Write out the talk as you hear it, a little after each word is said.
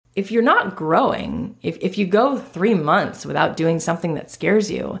if you're not growing, if you go 3 months without doing something that scares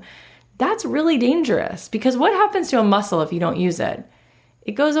you, that's really dangerous, because what happens to a muscle if you don't use it?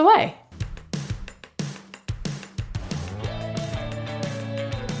 It goes away.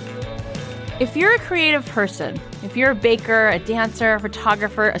 If you're a creative person, if you're a baker, a dancer, a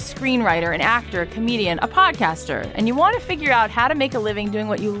photographer, a screenwriter, an actor, a comedian, a podcaster, and you want to figure out how to make a living doing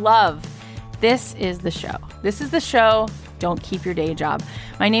what you love, this is the show. This is the show. Don't keep your day job.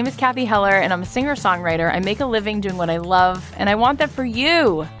 My name is Cathy Heller, and I'm a singer-songwriter. I make a living doing what I love, and I want that for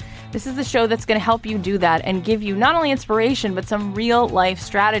you. This is the show that's going to help you do that and give you not only inspiration, but some real-life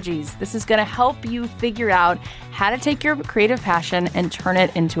strategies. This is going to help you figure out how to take your creative passion and turn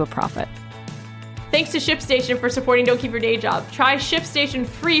it into a profit. Thanks to ShipStation for supporting Don't Keep Your Day Job. Try ShipStation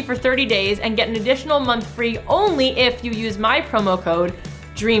free for 30 days and get an additional month free only if you use my promo code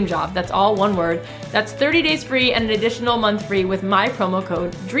DREAMJOB. That's all one word. That's 30 days free and an additional month free with my promo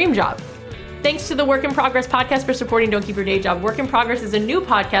code DREAMJOB. Thanks to the Work in Progress podcast for supporting Don't Keep Your Day Job. Work in Progress is a new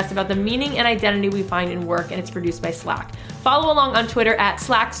podcast about the meaning and identity we find in work, and it's produced by Slack. Follow along on Twitter at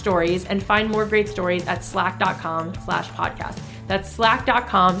Slack Stories and find more great stories at slack.com/podcast. That's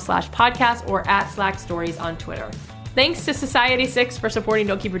slack.com/podcast or at Slack Stories on Twitter. Thanks to Society6 for supporting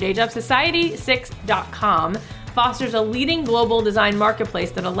Don't Keep Your Day Job. Society6.com fosters a leading global design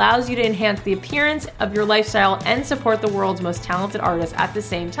marketplace that allows you to enhance the appearance of your lifestyle and support the world's most talented artists at the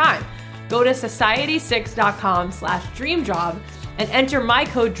same time. Go to society6.com/dreamjob and enter my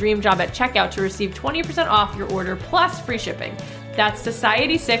code DREAMJOB at checkout to receive 20% off your order plus free shipping. That's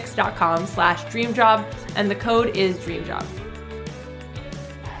society6.com/dreamjob and the code is DREAMJOB.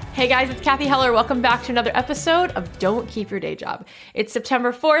 Hey guys, it's Cathy Heller. Welcome back to another episode of Don't Keep Your Day Job. It's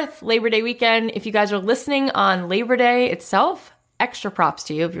September 4th, Labor Day weekend. If you guys are listening on Labor Day itself, extra props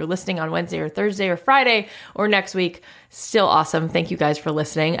to you. If you're listening on Wednesday or Thursday or Friday or next week, still awesome. Thank you guys for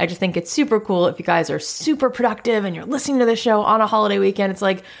listening. I just think it's super cool if you guys are super productive and you're listening to the show on a holiday weekend. It's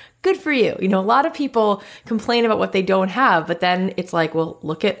like, good for you. You know, a lot of people complain about what they don't have, but then it's like, well,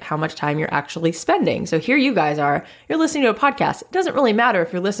 look at how much time you're actually spending. So here you guys are, you're listening to a podcast. It doesn't really matter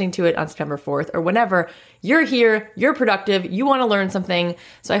if you're listening to it on September 4th or whenever. You're here, you're productive, you want to learn something.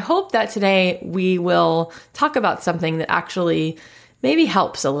 So I hope that today we will talk about something that actually maybe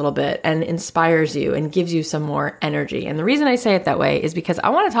helps a little bit and inspires you and gives you some more energy. And the reason I say it that way is because I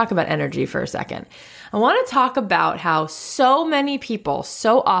want to talk about energy for a second. I want to talk about how so many people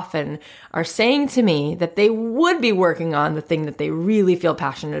so often are saying to me that they would be working on the thing that they really feel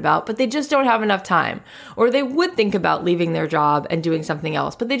passionate about, but they just don't have enough time. Or they would think about leaving their job and doing something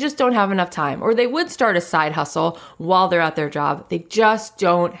else, but they just don't have enough time. Or they would start a side hustle while they're at their job. They just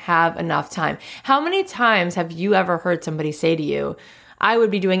don't have enough time. How many times have you ever heard somebody say to you, I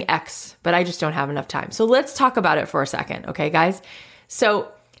would be doing X, but I just don't have enough time? So let's talk about it for a second, okay, guys? So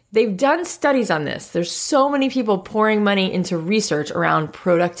they've done studies on this. There's so many people pouring money into research around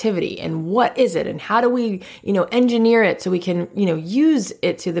productivity and what is it and how do we, engineer it so we can, use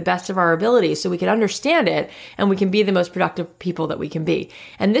it to the best of our ability so we can understand it and we can be the most productive people that we can be.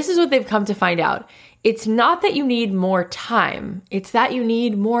 And this is what they've come to find out. It's not that you need more time. It's that you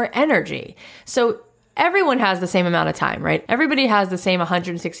need more energy. So everyone has the same amount of time, right? Everybody has the same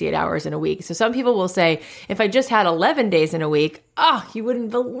 168 hours in a week. So some people will say, if I just had 11 days in a week, you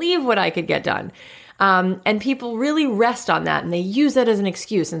wouldn't believe what I could get done. And people really rest on that and they use that as an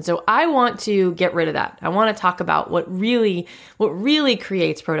excuse. And so I want to get rid of that. I want to talk about what really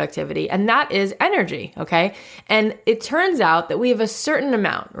creates productivity, and that is energy, okay? And it turns out that we have a certain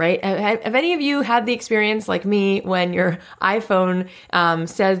amount, right? Have any of you had the experience like me when your iPhone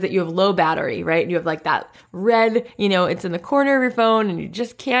says that you have low battery, right? You have like that red, it's in the corner of your phone and you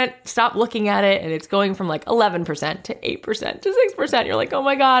just can't stop looking at it and it's going from like 11% to 8% to 6%. You're like, oh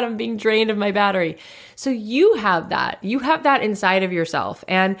my God, I'm being drained of my battery. So you have that inside of yourself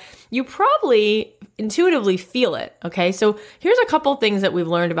and you probably intuitively feel it. Okay. So here's a couple things that we've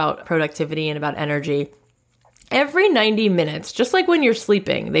learned about productivity and about energy. Every 90 minutes, just like when you're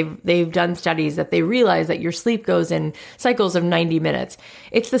sleeping, they've done studies that they realize that your sleep goes in cycles of 90 minutes.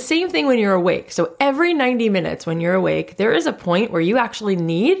 It's the same thing when you're awake. So every 90 minutes when you're awake, there is a point where you actually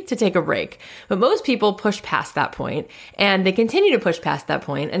need to take a break. But most people push past that point and they continue to push past that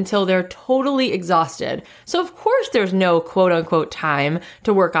point until they're totally exhausted. So of course there's no quote unquote time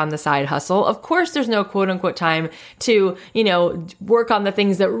to work on the side hustle. Of course there's no quote unquote time to, work on the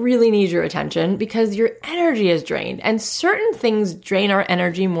things that really need your attention because your energy is drained, and certain things drain our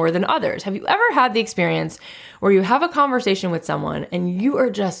energy more than others. Have you ever had the experience where you have a conversation with someone and you are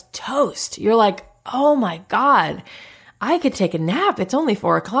just toast? You're like, oh my God, I could take a nap. It's only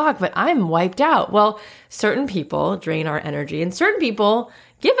 4 o'clock, but I'm wiped out. Well, certain people drain our energy and certain people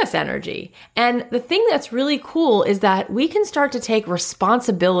give us energy. And the thing that's really cool is that we can start to take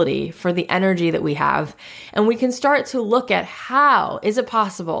responsibility for the energy that we have, and we can start to look at how is it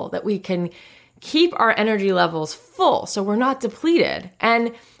possible that we can keep our energy levels full so we're not depleted.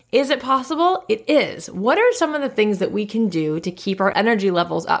 And is it possible? It is. What are some of the things that we can do to keep our energy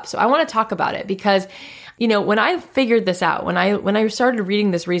levels up? So I want to talk about it because when I figured this out, when I started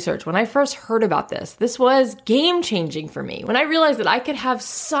reading this research, when I first heard about this, this was game changing for me. When I realized that I could have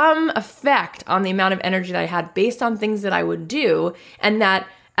some effect on the amount of energy that I had based on things that I would do, and that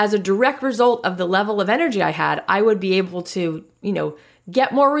as a direct result of the level of energy I had, I would be able to,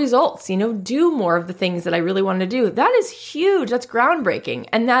 get more results, do more of the things that I really wanted to do. That is huge. That's groundbreaking.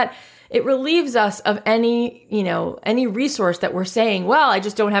 And that it relieves us of any resource that we're saying, well, I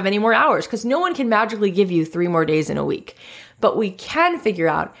just don't have any more hours, because no one can magically give you 3 more days in a week. But we can figure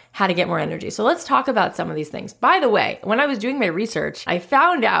out how to get more energy. So let's talk about some of these things. By the way, when I was doing my research, I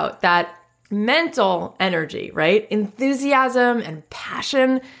found out that mental energy, right? Enthusiasm and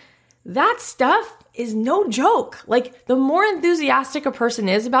passion, that stuff is no joke. Like, the more enthusiastic a person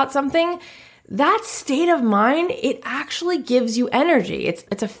is about something, that state of mind, it actually gives you energy.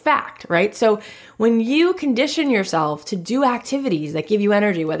 It's a fact, right? So when you condition yourself to do activities that give you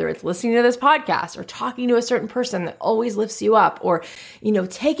energy, whether it's listening to this podcast or talking to a certain person that always lifts you up, or,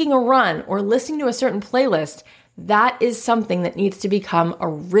 taking a run or listening to a certain playlist, that is something that needs to become a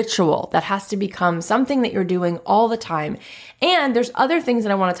ritual. That has to become something that you're doing all the time. And there's other things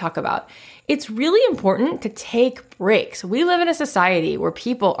that I want to talk about. It's really important to take breaks. We live in a society where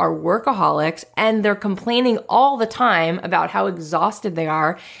people are workaholics and they're complaining all the time about how exhausted they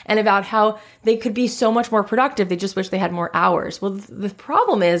are and about how they could be so much more productive. They just wish they had more hours. Well, the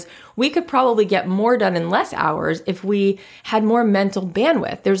problem is we could probably get more done in less hours if we had more mental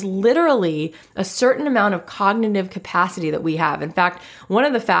bandwidth. There's literally a certain amount of cognitive capacity that we have. In fact, one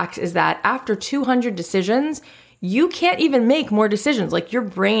of the facts is that after 200 decisions, you can't even make more decisions. Like, your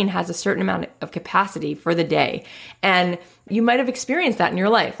brain has a certain amount of capacity for the day. And you might have experienced that in your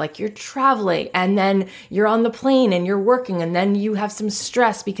life. Like, you're traveling and then you're on the plane and you're working, and then you have some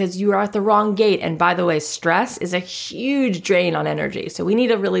stress because you are at the wrong gate. And by the way, stress is a huge drain on energy. So we need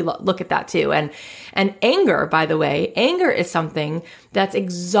to really look at that too. And anger, by the way, anger is something that's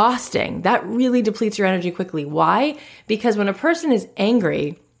exhausting. That really depletes your energy quickly. Why? Because when a person is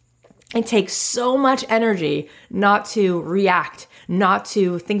angry, it takes so much energy not to react, not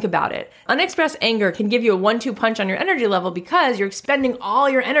to think about it. Unexpressed anger can give you a 1-2 punch on your energy level because you're expending all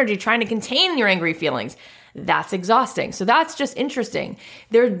your energy trying to contain your angry feelings. That's exhausting. So that's just interesting.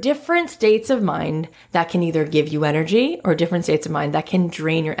 There are different states of mind that can either give you energy or different states of mind that can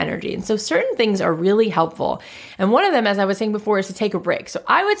drain your energy. And so certain things are really helpful. And one of them, as I was saying before, is to take a break. So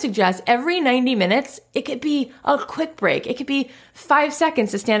I would suggest every 90 minutes, it could be a quick break. It could be 5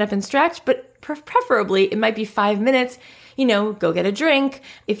 seconds to stand up and stretch, but preferably it might be 5 minutes. Go get a drink.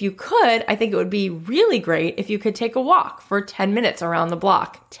 If you could, I think it would be really great if you could take a walk for 10 minutes around the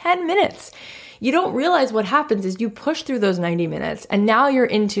block. 10 minutes. You don't realize what happens is you push through those 90 minutes and now you're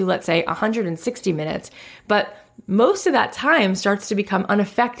into, let's say, 160 minutes, but most of that time starts to become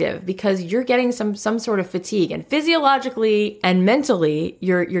ineffective because you're getting some sort of fatigue, and physiologically and mentally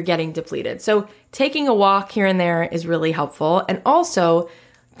you're getting depleted. So taking a walk here and there is really helpful. And also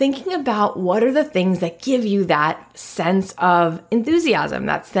thinking about what are the things that give you that sense of enthusiasm,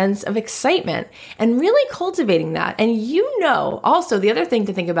 that sense of excitement, and really cultivating that. And also the other thing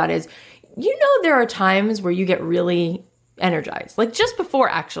to think about is, there are times where you get really energized. Like just before,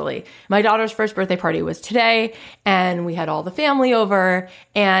 actually, my daughter's first birthday party was today, and we had all the family over,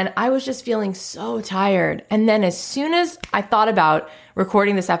 and I was just feeling so tired. And then as soon as I thought about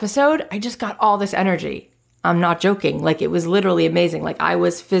recording this episode, I just got all this energy. I'm not joking. Like, it was literally amazing. Like, I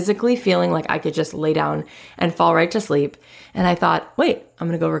was physically feeling like I could just lay down and fall right to sleep. And I thought, wait, I'm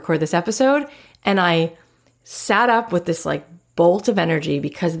going to go record this episode. And I sat up with this bolt of energy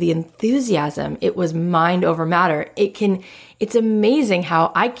because the enthusiasm, it was mind over matter. It's amazing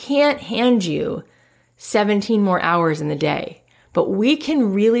how I can't hand you 17 more hours in the day, but we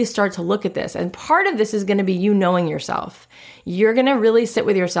can really start to look at this. And part of this is going to be you knowing yourself. You're going to really sit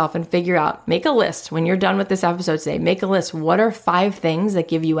with yourself and figure out, make a list when you're done with this episode today, make a list. What are 5 things that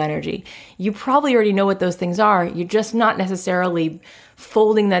give you energy? You probably already know what those things are. You're just not necessarily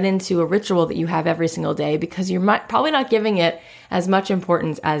folding that into a ritual that you have every single day because you're probably not giving it as much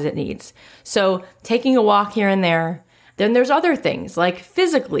importance as it needs. So taking a walk here and there, Then there's other things like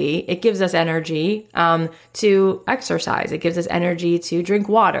physically, it gives us energy to exercise. It gives us energy to drink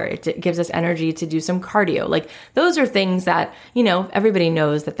water. It gives us energy to do some cardio. Like those are things that, everybody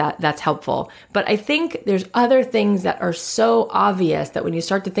knows that's helpful. But I think there's other things that are so obvious that when you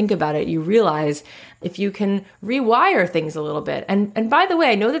start to think about it, you realize if you can rewire things a little bit. And by the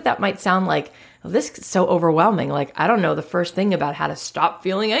way, I know that might sound like, this is so overwhelming. Like, I don't know the first thing about how to stop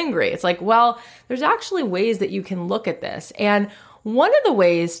feeling angry. It's like, well, there's actually ways that you can look at this. And one of the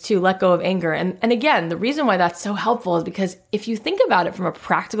ways to let go of anger, and again, the reason why that's so helpful is because if you think about it from a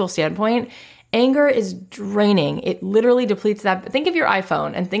practical standpoint, anger is draining. It literally depletes that. Think of your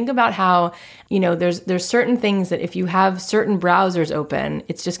iPhone and think about how, there's certain things that if you have certain browsers open,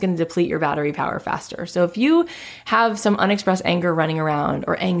 it's just going to deplete your battery power faster. So if you have some unexpressed anger running around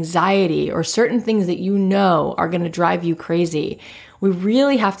or anxiety or certain things that are going to drive you crazy, we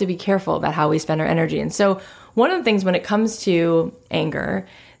really have to be careful about how we spend our energy. And so one of the things when it comes to anger,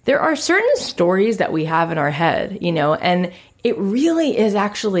 there are certain stories that we have in our head, and it really is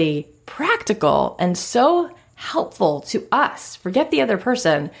actually practical and so helpful to us, forget the other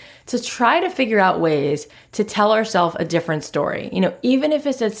person, to try to figure out ways to tell ourselves a different story. Even if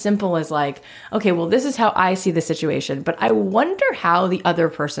it's as simple as like, okay, well, this is how I see the situation, but I wonder how the other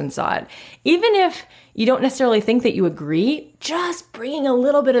person saw it. Even if you don't necessarily think that you agree, just bringing a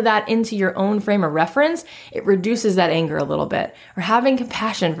little bit of that into your own frame of reference, it reduces that anger a little bit. Or having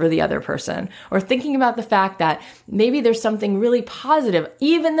compassion for the other person, or thinking about the fact that maybe there's something really positive,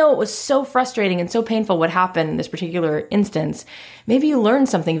 even though it was so frustrating and so painful what happened in this particular instance, maybe you learned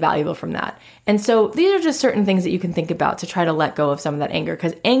something valuable from that. And so these are just certain things that you can think about to try to let go of some of that anger.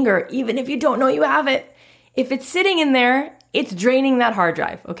 Because anger, even if you don't know you have it, if it's sitting in there, it's draining that hard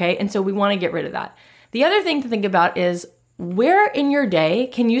drive, okay? And so we want to get rid of that. The other thing to think about is where in your day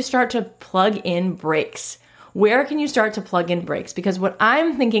can you start to plug in breaks? Where can you start to plug in breaks? Because what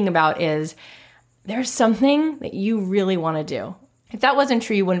I'm thinking about is there's something that you really want to do. If that wasn't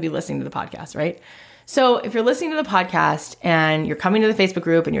true, you wouldn't be listening to the podcast, right? So if you're listening to the podcast and you're coming to the Facebook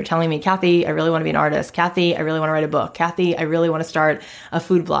group and you're telling me, Kathy, I really want to be an artist. Kathy, I really want to write a book. Kathy, I really want to start a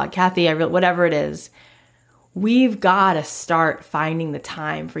food blog. Kathy, whatever it is. We've got to start finding the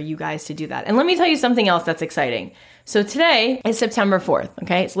time for you guys to do that. And let me tell you something else that's exciting. So today is September 4th,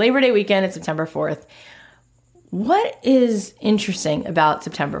 okay? It's Labor Day weekend, it's September 4th. What is interesting about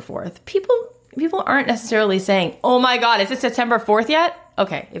September 4th? People aren't necessarily saying, oh my God, is it September 4th yet?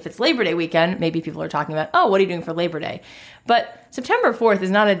 Okay, if it's Labor Day weekend, maybe people are talking about, oh, what are you doing for Labor Day? But September 4th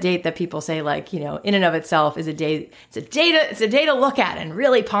is not a date that people say like, in and of itself is a day, it's a day to look at and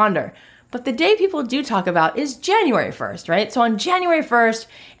really ponder. But the day people do talk about is January 1st, right? So on January 1st,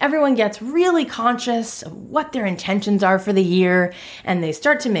 everyone gets really conscious of what their intentions are for the year, and they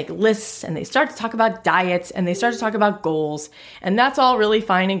start to make lists, and they start to talk about diets, and they start to talk about goals, and that's all really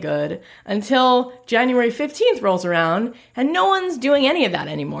fine and good until January 15th rolls around, and no one's doing any of that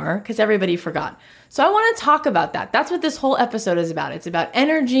anymore because everybody forgot. So I want to talk about that. That's what this whole episode is about. It's about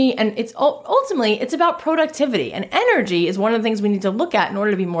energy, and it's ultimately about productivity. And energy is one of the things we need to look at in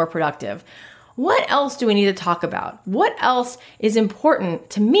order to be more productive. What else do we need to talk about? What else is important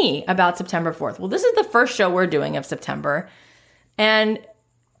to me about September 4th? Well, this is the first show we're doing of September. And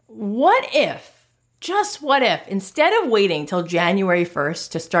just what if, instead of waiting till January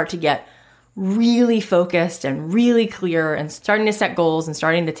 1st to start to get really focused and really clear and starting to set goals and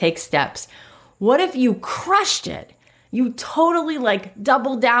starting to take steps, what if you crushed it? You totally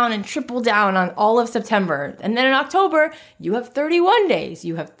double down and triple down on all of September. And then in October, you have 31 days.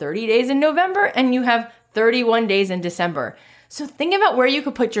 You have 30 days in November, and you have 31 days in December. So think about where you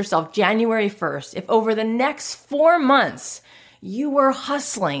could put yourself January 1st. If over the next 4 months, you were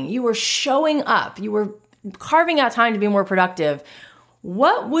hustling, you were showing up, you were carving out time to be more productive,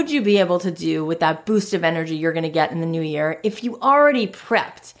 what would you be able to do with that boost of energy you're going to get in the new year if you already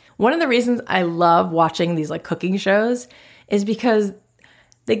prepped? One of the reasons I love watching these cooking shows is because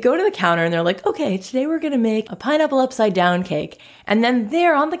they go to the counter and they're like, okay, today we're going to make a pineapple upside down cake. And then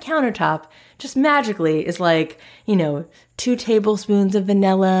there on the countertop, just magically is 2 tablespoons of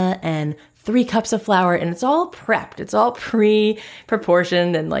vanilla and 3 cups of flour. And it's all prepped. It's all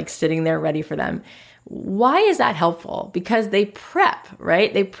pre-proportioned and sitting there ready for them. Why is that helpful? Because they prep,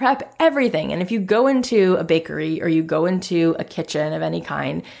 right? They prep everything. And if you go into a bakery or you go into a kitchen of any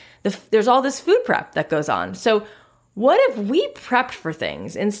kind, there's all this food prep that goes on. So What if we prepped for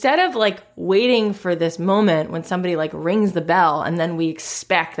things instead of like waiting for this moment when somebody like rings the bell and then we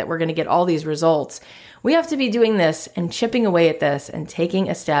expect that we're going to get all these results? We have to be doing this and chipping away at this and taking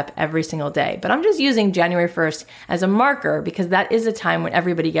a step every single day. But I'm just using January 1st as a marker because that is a time when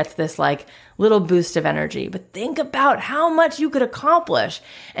everybody gets this like little boost of energy. But think about how much you could accomplish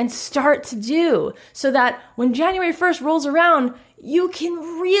and start to do so that when January 1st rolls around, you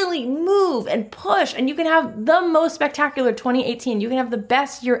can really move and push and you can have the most spectacular 2018. You can have the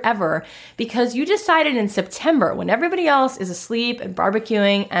best year ever because you decided in September when everybody else is asleep and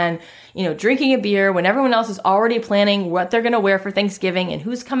barbecuing and, drinking a beer, when everyone else is already planning what they're going to wear for Thanksgiving and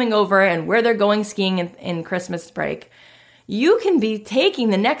who's coming over and where they're going skiing in Christmas break. You can be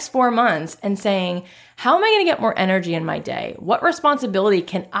taking the next 4 months and saying, how am I going to get more energy in my day? What responsibility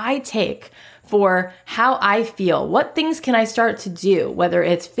can I take for how I feel? What things can I start to do, whether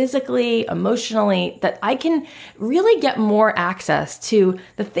it's physically, emotionally, that I can really get more access to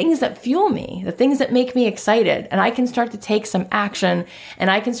the things that fuel me, the things that make me excited, and I can start to take some action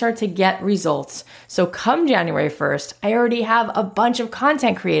and I can start to get results. So come January 1st, I already have a bunch of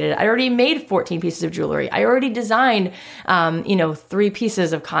content created. I already made 14 pieces of jewelry. I already designed, 3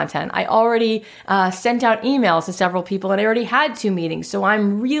 pieces of content. I already sent out emails to several people and I already had 2 meetings. So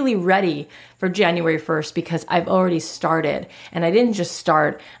I'm really ready for January 1st because I've already started. And I didn't just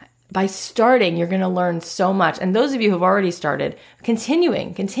start. By starting, you're going to learn so much. And those of you who've already started,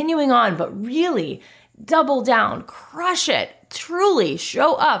 continuing on, but really double down, crush it, truly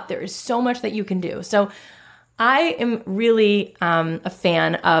show up. There is so much that you can do. So I am really a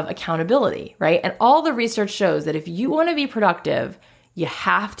fan of accountability, right? And all the research shows that if you want to be productive, you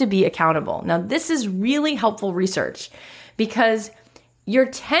have to be accountable. Now, this is really helpful research because you're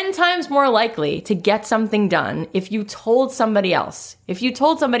 10 times more likely to get something done if you told somebody else.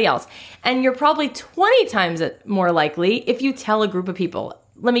 And you're probably 20 times more likely if you tell a group of people.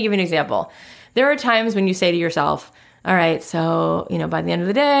 Let me give you an example. There are times when you say to yourself, all right, so, by the end of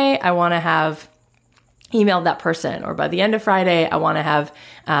the day, I want to have emailed that person, or by the end of Friday, I want to have,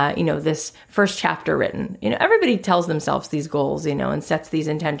 this first chapter written. Everybody tells themselves these goals, and sets these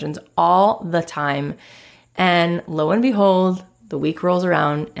intentions all the time. And lo and behold, the week rolls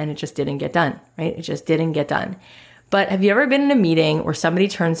around and it just didn't get done, right? It just didn't get done. But have you ever been in a meeting where somebody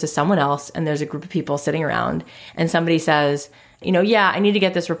turns to someone else and there's a group of people sitting around and somebody says, I need to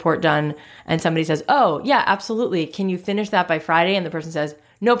get this report done. And somebody says, oh, yeah, absolutely. Can you finish that by Friday? And the person says,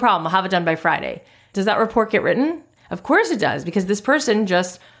 no problem. I'll have it done by Friday. Does that report get written? Of course it does, because this person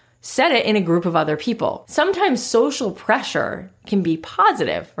just said it in a group of other people. Sometimes social pressure can be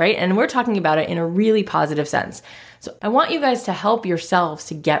positive, right? And we're talking about it in a really positive sense. So I want you guys to help yourselves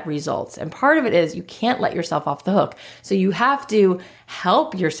to get results. And part of it is you can't let yourself off the hook. So you have to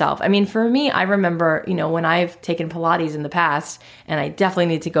help yourself. I mean, for me, I remember, when I've taken Pilates in the past, and I definitely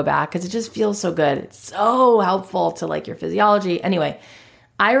need to go back because it just feels so good. It's so helpful to like your physiology. Anyway,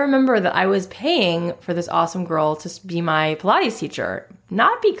 I remember that I was paying for this awesome girl to be my Pilates teacher,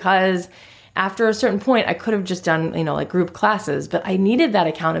 not because after a certain point I could have just done, like group classes, but I needed that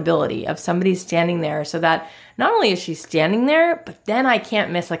accountability of somebody standing there so that not only is she standing there, but then I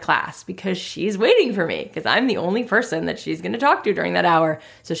can't miss a class because she's waiting for me because I'm the only person that she's going to talk to during that hour.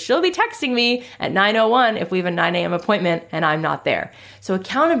 So she'll be texting me at 9:01 if we have a 9 a.m. appointment and I'm not there. So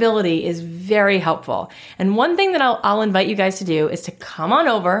accountability is very helpful. And one thing that I'll invite you guys to do is to come on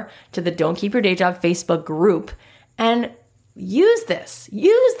over to the Don't Keep Your Day Job Facebook group and use this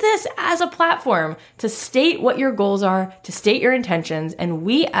as a platform to state what your goals are, to state your intentions, and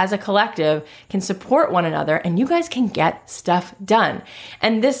we as a collective can support one another and you guys can get stuff done.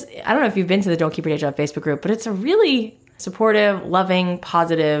 And this, I don't know if you've been to the Don't Keep Your Day Job Facebook group, but it's a really supportive, loving,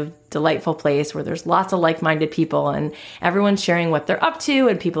 positive, delightful place where there's lots of like-minded people and everyone's sharing what they're up to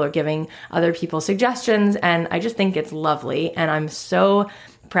and people are giving other people suggestions. And I just think it's lovely. And I'm so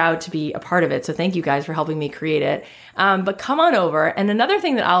proud to be a part of it. So thank you guys for helping me create it. But come on over. And another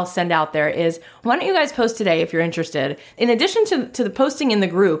thing that I'll send out there is, why don't you guys post today if you're interested? In addition to the posting in the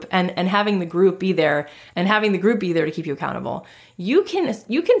group and having the group be there and having the group be there to keep you accountable, you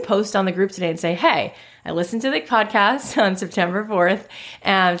can post on the group today and say, hey, I listened to the podcast on September 4th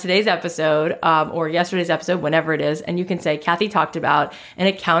and today's episode, or yesterday's episode, whenever it is. And you can say, Kathy talked about an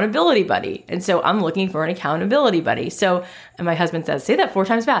accountability buddy. And so I'm looking for an accountability buddy. So And my husband says, say that 4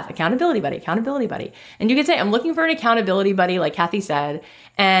 times fast, accountability buddy, accountability buddy. And you can say, I'm looking for an accountability buddy, like Kathy said.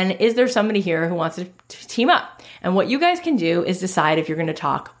 And is there somebody here who wants to team up? And what you guys can do is decide if you're going to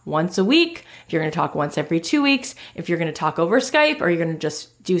talk once a week, if you're going to talk once every 2 weeks, if you're going to talk over Skype, or you're going to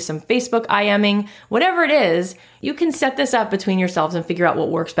just do some Facebook IMing, whatever it is, you can set this up between yourselves and figure out what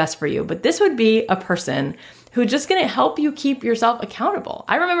works best for you. But this would be a person who's just going to help you keep yourself accountable.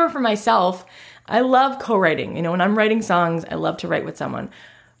 I remember for myself, I love co-writing. When I'm writing songs, I love to write with someone.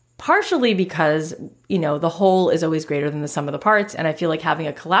 Partially because, the whole is always greater than the sum of the parts. And I feel like having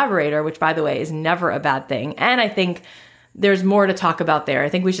a collaborator, which by the way is never a bad thing. And I think there's more to talk about there. I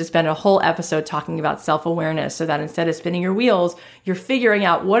think we should spend a whole episode talking about self-awareness so that instead of spinning your wheels, you're figuring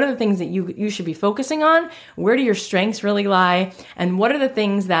out what are the things that you should be focusing on, where do your strengths really lie, and what are the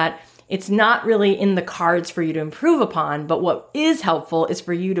things that it's not really in the cards for you to improve upon, but what is helpful is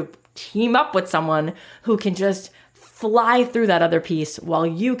for you to team up with someone who can just fly through that other piece while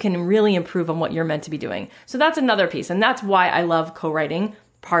you can really improve on what you're meant to be doing. So that's another piece. And that's why I love co-writing,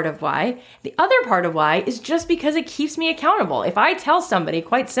 part of why. The other part of why is just because it keeps me accountable. If I tell somebody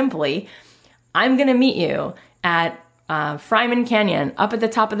quite simply, I'm going to meet you at Fryman Canyon up at the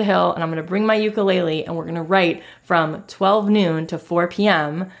top of the hill, and I'm going to bring my ukulele and we're going to write from 12 noon to 4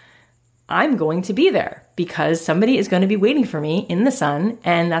 p.m., I'm going to be there because somebody is going to be waiting for me in the sun,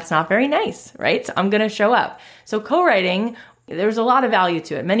 and that's not very nice, right? So I'm going to show up. So co-writing, there's a lot of value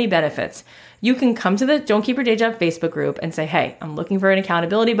to it, many benefits. You can come to the Don't Keep Your Day Job Facebook group and say, hey, I'm looking for an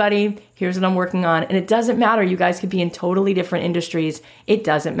accountability buddy. Here's what I'm working on. And it doesn't matter. You guys could be in totally different industries. It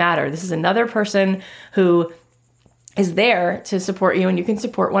doesn't matter. This is another person who is there to support you, and you can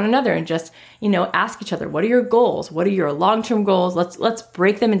support one another and just, ask each other, what are your goals? What are your long-term goals? Let's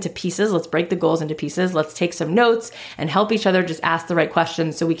break them into pieces. Let's break the goals into pieces. Let's take some notes and help each other just ask the right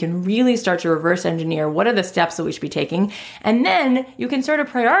questions so we can really start to reverse engineer what are the steps that we should be taking. And then you can sort of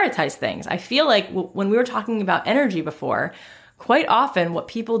prioritize things. I feel like when we were talking about energy before, quite often what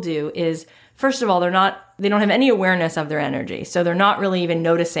people do is, first of all, they don't have any awareness of their energy. So they're not really even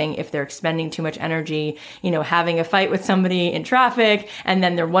noticing if they're expending too much energy, having a fight with somebody in traffic, and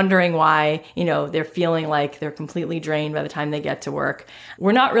then they're wondering why, they're feeling like they're completely drained by the time they get to work.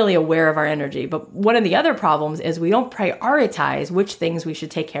 We're not really aware of our energy. But one of the other problems is we don't prioritize which things we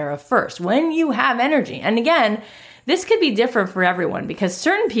should take care of first when you have energy. And again, this could be different for everyone because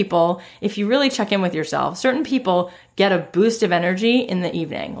certain people, if you really check in with yourself, certain people get a boost of energy in the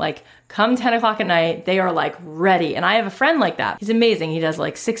evening. Like come 10 o'clock at night, they are like ready. And I have a friend like that. He's amazing. He does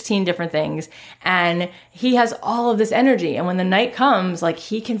like 16 different things and he has all of this energy. And when the night comes, like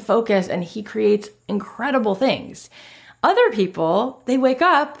he can focus and he creates incredible things. Other people, they wake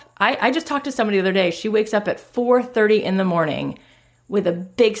up. I just talked to somebody the other day. She wakes up at 4:30 in the morning with a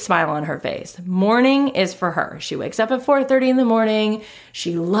big smile on her face. Morning is for her. She wakes up at 4:30 in the morning.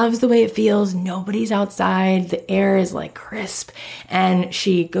 She loves the way it feels. Nobody's outside. The air is like crisp. And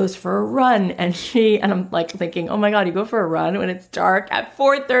she goes for a run. And I'm like thinking, oh my God, you go for a run when it's dark at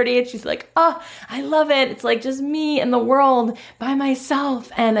 4:30. And she's like, oh, I love it. It's like just me and the world by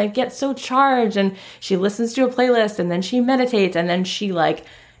myself. And I get so charged. And she listens to a playlist and then she meditates and then she like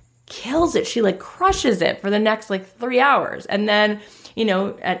kills it. She like crushes it for the next like 3 hours. And then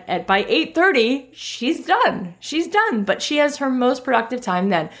by 8:30, she's done, but she has her most productive time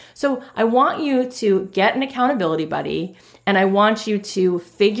then. So I want you to get an accountability buddy, and I want you to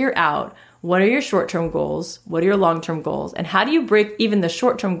figure out what are your short-term goals, what are your long-term goals, and how do you break even the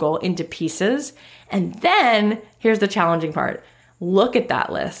short-term goal into pieces? And then here's the challenging part. Look at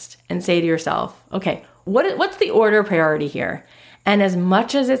that list and say to yourself, okay, what's the order priority here? And as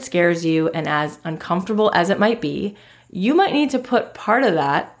much as it scares you and as uncomfortable as it might be, you might need to put part of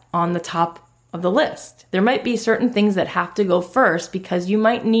that on the top of the list. There might be certain things that have to go first because you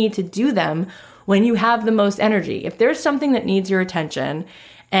might need to do them when you have the most energy. If there's something that needs your attention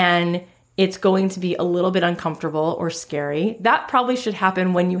and it's going to be a little bit uncomfortable or scary, that probably should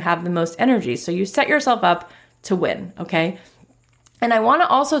happen when you have the most energy. So you set yourself up to win, okay? And I want to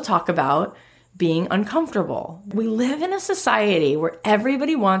also talk about being uncomfortable. We live in a society where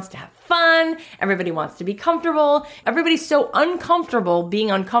everybody wants to have fun, everybody wants to be comfortable, everybody's so uncomfortable being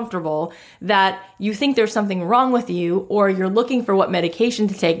uncomfortable that you think there's something wrong with you or you're looking for what medication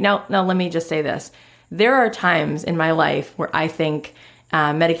to take. Now let me just say this. There are times in my life where I think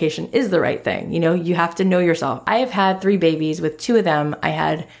medication is the right thing. You have to know yourself. I have had 3 babies. With 2 of them, I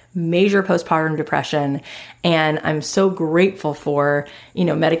had major postpartum depression, and I'm so grateful for,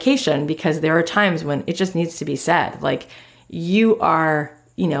 medication because there are times when it just needs to be said. Like you are,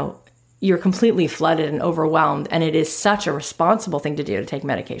 you're completely flooded and overwhelmed, and it is such a responsible thing to do to take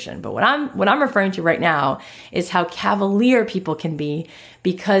medication. But what I'm referring to right now is how cavalier people can be,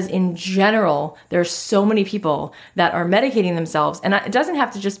 because in general, there's so many people that are medicating themselves, and it doesn't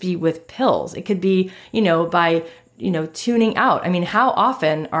have to just be with pills. It could be, by tuning out. I mean, how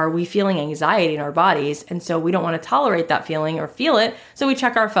often are we feeling anxiety in our bodies? And so we don't want to tolerate that feeling or feel it. So we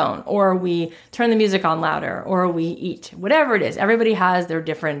check our phone, or we turn the music on louder, or we eat, whatever it is. Everybody has their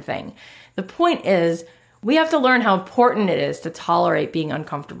different thing. The point is, we have to learn how important it is to tolerate being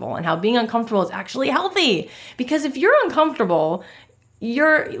uncomfortable, and how being uncomfortable is actually healthy. Because if you're uncomfortable,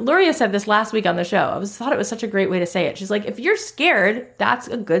 Luria said this last week on the show. I thought it was such a great way to say it. She's like, if you're scared, that's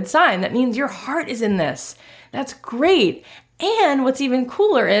a good sign. That means your heart is in this. That's great. And what's even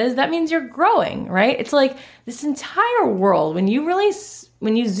cooler is that means you're growing, right? It's like this entire world, when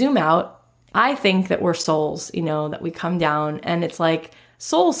you zoom out, I think that we're souls, that we come down, and it's like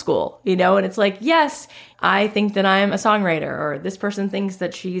soul school, and it's like, yes, I think that I'm a songwriter, or this person thinks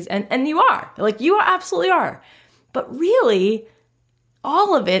that she's, and you are, like, you absolutely are. But really,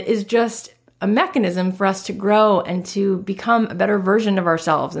 all of it is just a mechanism for us to grow and to become a better version of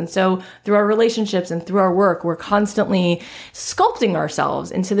ourselves. And so through our relationships and through our work, we're constantly sculpting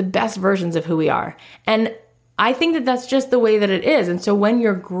ourselves into the best versions of who we are. And I think that that's just the way that it is. And so when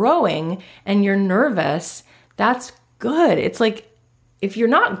you're growing and you're nervous, that's good. It's like, if you're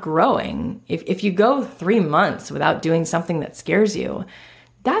not growing, if you go 3 months without doing something that scares you,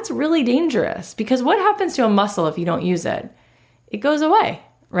 that's really dangerous, because what happens to a muscle if you don't use it? It goes away.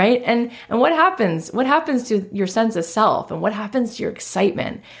 Right? And what happens to your sense of self, and what happens to your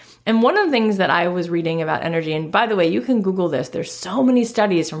excitement? And one of the things that I was reading about energy, and by the way, you can Google this. There's so many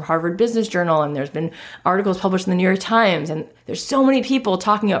studies from Harvard Business Journal, and there's been articles published in the New York Times, and there's so many people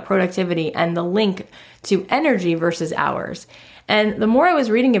talking about productivity and the link to energy versus hours. And the more I was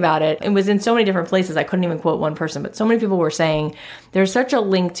reading about it, it was in so many different places. I couldn't even quote one person, but so many people were saying there's such a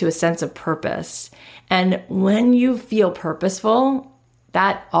link to a sense of purpose. And when you feel purposeful,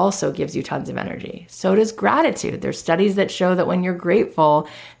 that also gives you tons of energy. So does gratitude. There's studies that show that when you're grateful,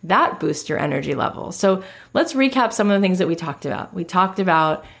 that boosts your energy level. So let's recap some of the things that we talked about. We talked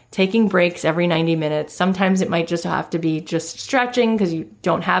about taking breaks every 90 minutes. Sometimes it might just have to be just stretching, because you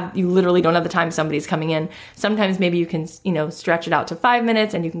literally don't have the time somebody's coming in. Sometimes maybe you can, stretch it out to 5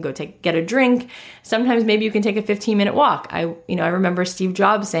 minutes and you can go get a drink. Sometimes maybe you can take a 15-minute walk. I remember Steve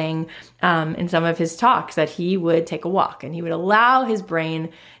Jobs saying in some of his talks that he would take a walk, and he would allow his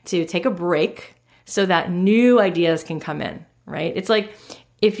brain to take a break so that new ideas can come in, right? It's like,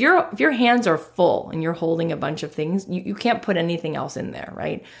 if your hands are full and you're holding a bunch of things, you can't put anything else in there,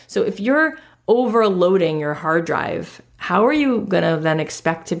 right? So if you're overloading your hard drive, how are you going to then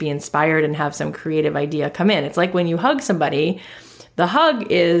expect to be inspired and have some creative idea come in? It's like when you hug somebody, the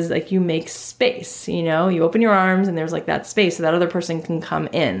hug is like you make space, you open your arms and there's like that space so that other person can come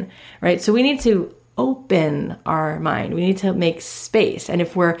in, right? So we need to open our mind. We need to make space. And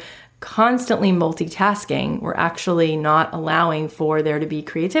if we're constantly multitasking, we're actually not allowing for there to be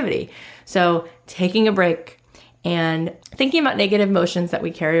creativity. So taking a break and thinking about negative emotions that we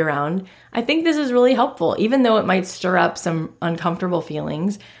carry around, I think this is really helpful. Even though it might stir up some uncomfortable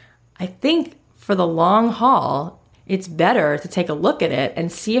feelings, I think for the long haul, it's better to take a look at it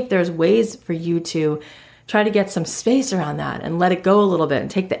and see if there's ways for you to try to get some space around that and let it go a little bit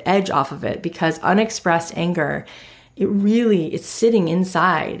and take the edge off of it, because unexpressed anger, it's sitting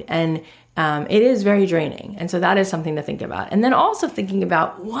inside, and it is very draining. And so that is something to think about. And then also thinking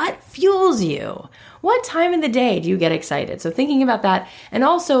about what fuels you. What time of the day do you get excited? So thinking about that, and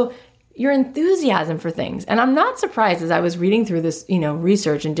also your enthusiasm for things. And I'm not surprised, as I was reading through this,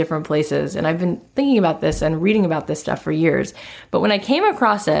 research in different places, and I've been thinking about this and reading about this stuff for years. But when I came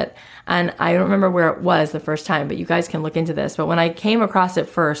across it, and I don't remember where it was the first time, but you guys can look into this. But when I came across it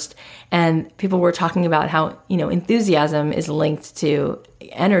first, and people were talking about how, enthusiasm is linked to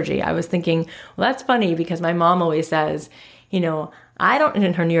energy, I was thinking, well, that's funny, because my mom always says, I don't,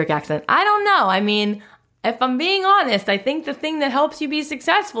 in her New York accent, I don't know. I mean, if I'm being honest, I think the thing that helps you be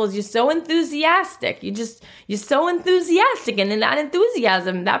successful is you're so enthusiastic. You're so enthusiastic, and in that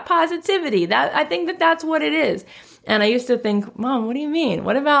enthusiasm, that positivity, I think that's what it is. And I used to think, Mom, what do you mean?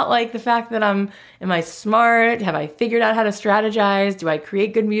 What about like the fact that am I smart? Have I figured out how to strategize? Do I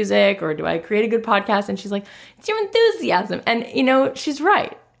create good music, or do I create a good podcast? And she's like, it's your enthusiasm. And she's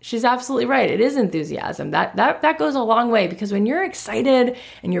right. She's absolutely right. It is enthusiasm. That goes a long way, because when you're excited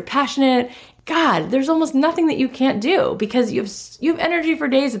and you're passionate, God, there's almost nothing that you can't do because you have energy for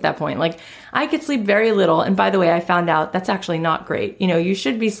days at that point. Like I could sleep very little. And by the way, I found out that's actually not great. You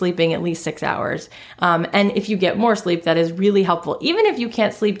should be sleeping at least 6 hours. And if you get more sleep, that is really helpful. Even if you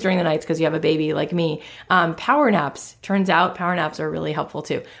can't sleep during the nights because you have a baby like me, turns out power naps are really helpful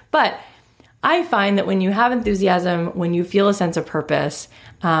too. But I find that when you have enthusiasm, when you feel a sense of purpose,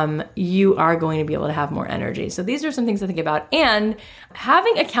 you are going to be able to have more energy. So these are some things to think about, and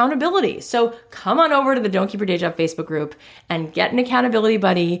having accountability. So come on over to the Don't Keep Your Day Job Facebook group and get an accountability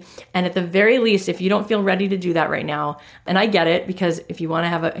buddy. And at the very least, if you don't feel ready to do that right now, and I get it, because if you want to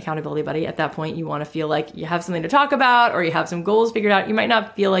have an accountability buddy at that point, you want to feel like you have something to talk about or you have some goals figured out. You might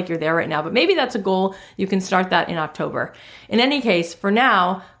not feel like you're there right now, but maybe that's a goal. You can start that in October. In any case, for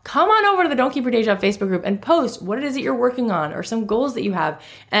now, come on over to the Don't Keep Your Day Job Facebook group and post what it is that you're working on or some goals that you have,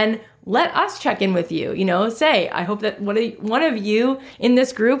 and let us check in with you. Say, I hope that one of you in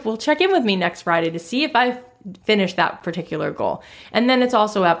this group will check in with me next Friday to see if I finished that particular goal. And then it's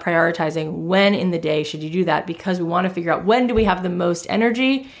also about prioritizing when in the day should you do that, because we want to figure out when do we have the most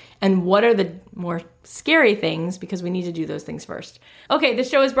energy and what are the more scary things, because we need to do those things first. Okay, this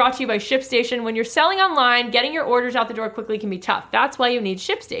show is brought to you by ShipStation. When you're selling online, getting your orders out the door quickly can be tough. That's why you need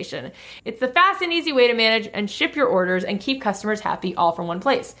ShipStation. It's the fast and easy way to manage and ship your orders and keep customers happy all from one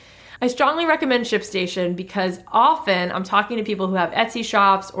place. I strongly recommend ShipStation because often I'm talking to people who have Etsy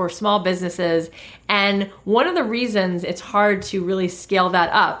shops or small businesses, and one of the reasons it's hard to really scale that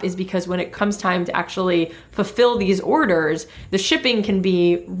up is because when it comes time to actually fulfill these orders, the shipping can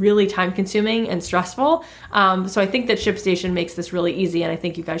be really time consuming and stressful. So I think that ShipStation makes this really easy, and I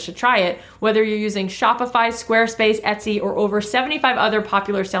think you guys should try it. Whether you're using Shopify, Squarespace, Etsy, or over 75 other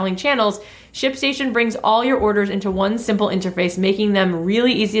popular selling channels, ShipStation brings all your orders into one simple interface, making them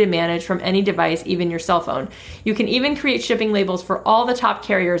really easy to manage from any device, even your cell phone. You can even create shipping labels for all the top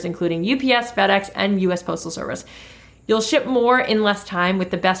carriers, including UPS, FedEx, and US Postal Service. You'll ship more in less time with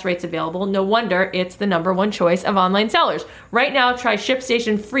the best rates available. No wonder it's the #1 choice of online sellers. Right now, try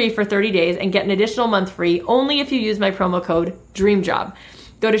ShipStation free for 30 days and get an additional month free only if you use my promo code DREAMJOB.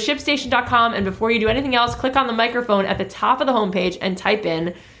 Go to ShipStation.com, and before you do anything else, click on the microphone at the top of the homepage and type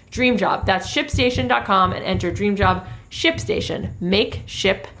in DreamJob. That's ShipStation.com and enter DreamJob. ShipStation. Make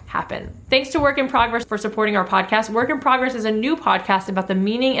ship happen. Thanks to Work in Progress for supporting our podcast. Work in Progress is a new podcast about the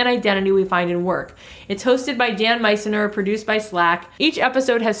meaning and identity we find in work. It's hosted by Dan Meissner, produced by Slack. Each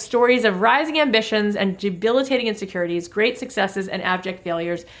episode has stories of rising ambitions and debilitating insecurities, great successes and abject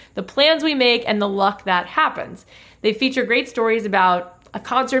failures, the plans we make, and the luck that happens. They feature great stories about a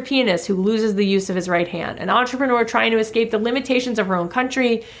concert pianist who loses the use of his right hand, an entrepreneur trying to escape the limitations of her own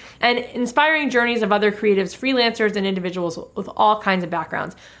country, and inspiring journeys of other creatives, freelancers, and individuals with all kinds of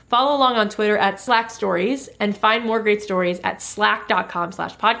backgrounds. Follow along on Twitter at Slack Stories and find more great stories at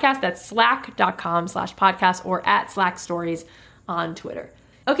slack.com/podcast. That's slack.com/podcast or at Slack Stories on Twitter.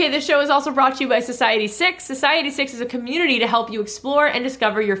 Okay, this show is also brought to you by Society6. Society6 is a community to help you explore and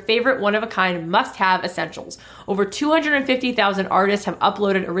discover your favorite one-of-a-kind must-have essentials. Over 250,000 artists have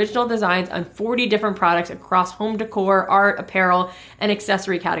uploaded original designs on 40 different products across home decor, art, apparel, and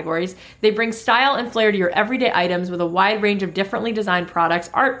accessory categories. They bring style and flair to your everyday items with a wide range of differently designed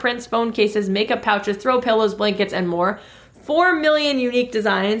products, art prints, phone cases, makeup pouches, throw pillows, blankets, and more. 4 million unique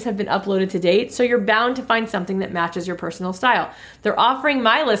designs have been uploaded to date, so you're bound to find something that matches your personal style. They're offering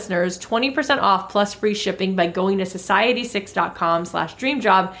my listeners 20% off plus free shipping by going to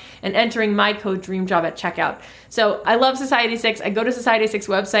society6.com/dreamjob and entering my code DREAMJOB at checkout. So I love Society6. I go to Society6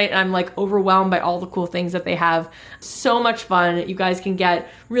 website and I'm like overwhelmed by all the cool things that they have. So much fun. You guys can get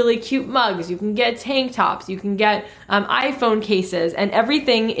really cute mugs. You can get tank tops. You can get iPhone cases, and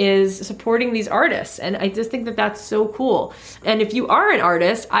everything is supporting these artists. And I just think that that's so cool. And if you are an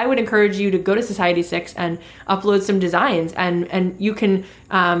artist, I would encourage you to go to Society6 and upload some designs, and you can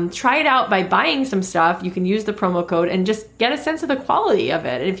try it out by buying some stuff. You can use the promo code and just get a sense of the quality of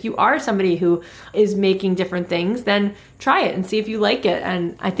it. And if you are somebody who is making different things, then try it and see if you like it.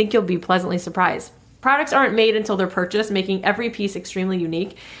 And I think you'll be pleasantly surprised. Products aren't made until they're purchased, making every piece extremely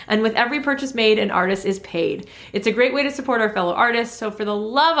unique. And with every purchase made, an artist is paid. It's a great way to support our fellow artists. So for the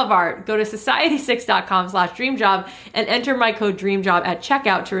love of art, go to society6.com/dreamjob and enter my code DREAMJOB at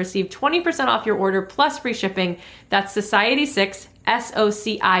checkout to receive 20% off your order plus free shipping. That's Society6,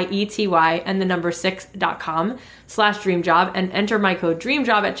 SOCIETY, and the number 6.com/dreamjob, and enter my code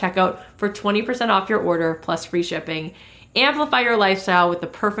DREAMJOB at checkout for 20% off your order plus free shipping. Amplify your lifestyle with the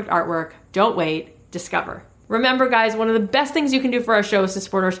perfect artwork. Don't wait. Discover. Remember, guys, one of the best things you can do for our show is to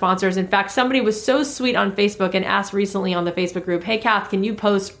support our sponsors. In fact, somebody was so sweet on Facebook and asked recently on the Facebook group, hey, Kath, can you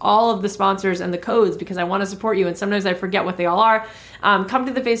post all of the sponsors and the codes because I want to support you? And sometimes I forget what they all are. Come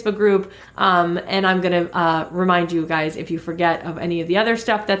to the Facebook group, and I'm going to remind you guys if you forget of any of the other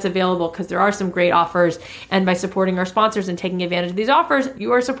stuff that's available, because there are some great offers. And by supporting our sponsors and taking advantage of these offers,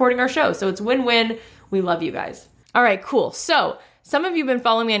 you are supporting our show. So it's win-win. We love you guys. All right, cool. So some of you have been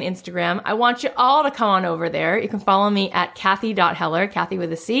following me on Instagram. I want you all to come on over there. You can follow me at Kathy.Heller, Kathy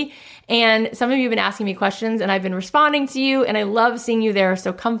with a C. And some of you have been asking me questions and I've been responding to you and I love seeing you there.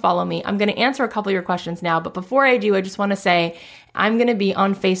 So come follow me. I'm going to answer a couple of your questions now. But before I do, I just want to say I'm going to be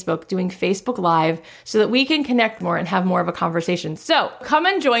on Facebook doing Facebook Live so that we can connect more and have more of a conversation. So come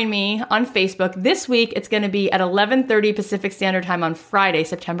and join me on Facebook. This week, it's going to be at 11:30 Pacific Standard Time on Friday,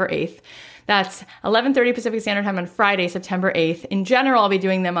 September 8th. That's 11:30 Pacific Standard Time on Friday, September 8th. In general, I'll be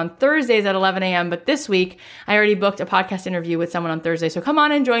doing them on Thursdays at 11 a.m. But this week, I already booked a podcast interview with someone on Thursday. So come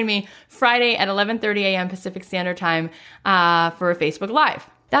on and join me Friday at 11:30 a.m. Pacific Standard Time for a Facebook Live.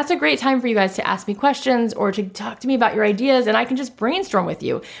 That's a great time for you guys to ask me questions or to talk to me about your ideas, and I can just brainstorm with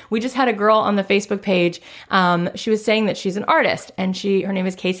you. We just had a girl on the Facebook page. She was saying that she's an artist, and her name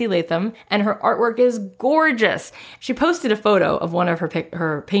is Casey Latham, and her artwork is gorgeous. She posted a photo of one of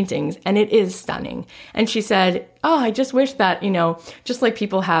her paintings, and it is stunning. And she said, oh, I just wish that, just like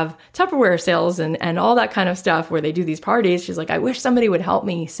people have Tupperware sales and all that kind of stuff where they do these parties, she's like, I wish somebody would help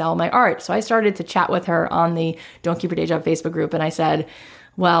me sell my art. So I started to chat with her on the Don't Keep Your Day Job Facebook group, and I said,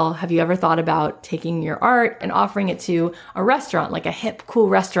 well, have you ever thought about taking your art and offering it to a restaurant, like a hip, cool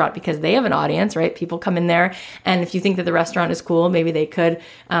restaurant, because they have an audience, right? People come in there, and if you think that the restaurant is cool, maybe they could,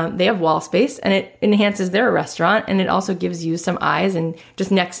 they have wall space, and it enhances their restaurant, and it also gives you some eyes, and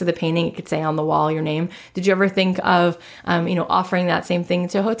just next to the painting, it could say on the wall your name. Did you ever think of, offering that same thing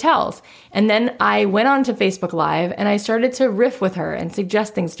to hotels? And then I went on to Facebook Live, and I started to riff with her and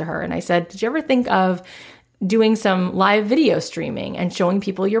suggest things to her, and I said, did you ever think of doing some live video streaming and showing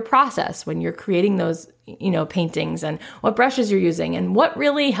people your process when you're creating those, paintings, and what brushes you're using and what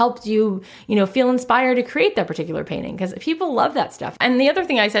really helped you, feel inspired to create that particular painting, because people love that stuff. And the other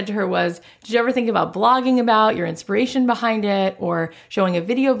thing I said to her was, did you ever think about blogging about your inspiration behind it or showing a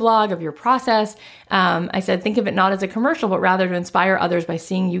video blog of your process? I said, think of it not as a commercial, but rather to inspire others by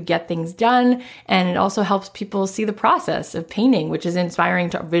seeing you get things done. And it also helps people see the process of painting, which is inspiring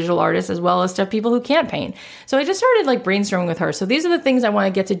to visual artists as well as to people who can't paint. So I just started brainstorming with her. So these are the things I want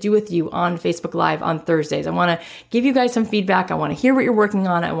to get to do with you on Facebook Live on Thursdays. I want to give you guys some feedback. I want to hear what you're working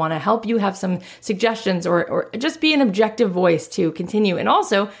on. I want to help you have some suggestions or just be an objective voice to continue and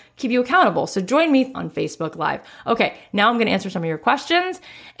also keep you accountable. So join me on Facebook Live. Okay, now I'm going to answer some of your questions.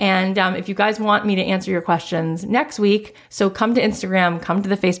 And if you guys want me to answer your questions next week, so come to Instagram, come to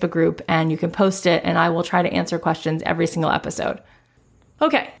the Facebook group, and you can post it, and I will try to answer questions every single episode.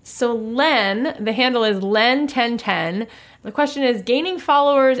 Okay, so Len, the handle is Len1010. The question is, gaining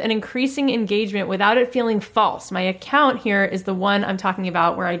followers and increasing engagement without it feeling false. My account here is the one I'm talking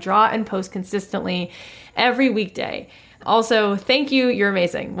about where I draw and post consistently every weekday. Also, thank you. You're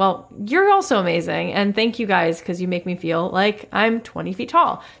amazing. Well, you're also amazing. And thank you guys, because you make me feel like I'm 20 feet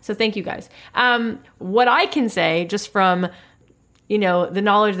tall. So thank you guys. What I can say just from the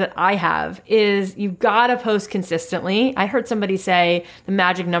knowledge that I have is you've got to post consistently. I heard somebody say the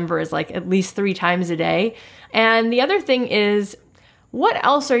magic number is at least 3 times a day. And the other thing is, what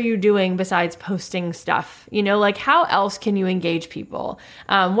else are you doing besides posting stuff? How else can you engage people?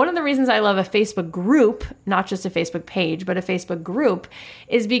 One of the reasons I love a Facebook group, not just a Facebook page, but a Facebook group,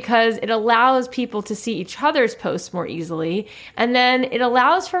 is because it allows people to see each other's posts more easily. And then it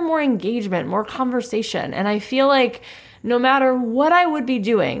allows for more engagement, more conversation. And I feel like no matter what I would be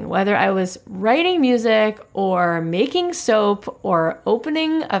doing, whether I was writing music or making soap or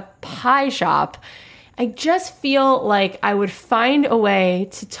opening a pie shop, I just feel like I would find a way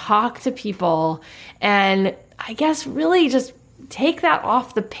to talk to people and I guess really just take that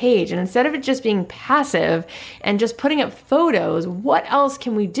off the page. And instead of it just being passive and just putting up photos, what else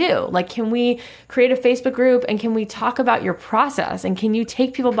can we do? Can we create a Facebook group and can we talk about your process? And can you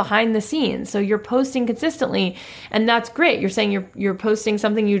take people behind the scenes? So you're posting consistently and that's great. You're saying you're posting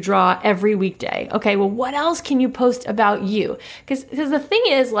something you draw every weekday. Okay, well, what else can you post about you? Because the thing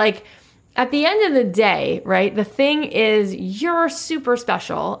is at the end of the day, right, the thing is you're super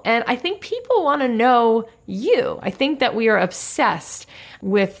special. And I think people want to know you. I think that we are obsessed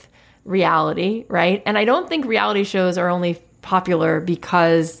with reality, right? And I don't think reality shows are only popular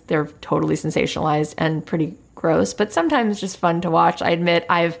because they're totally sensationalized and pretty gross, but sometimes just fun to watch. I admit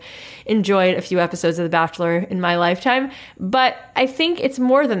I've enjoyed a few episodes of The Bachelor in my lifetime, but I think it's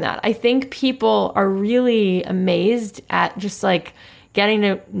more than that. I think people are really amazed at just like getting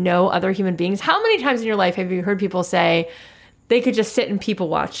to know other human beings. How many times in your life have you heard people say they could just sit and people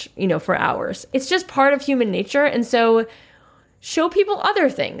watch, for hours? It's just part of human nature. And so show people other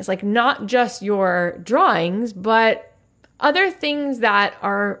things, like not just your drawings, but other things that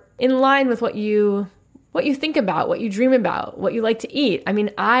are in line with what you think about, what you dream about, what you like to eat. I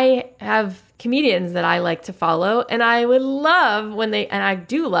mean, I have comedians that I like to follow, and I would love I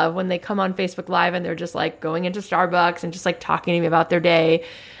do love when they come on Facebook Live and they're just like going into Starbucks and just like talking to me about their day.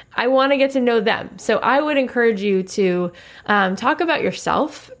 I want to get to know them. So I would encourage you to talk about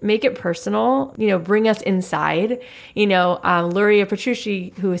yourself, make it personal, bring us inside. Luria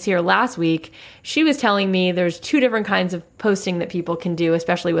Petrucci, who was here last week, she was telling me there's two different kinds of posting that people can do,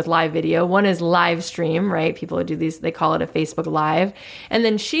 especially with live video. One is live stream, right? People who do these, they call it a Facebook Live. And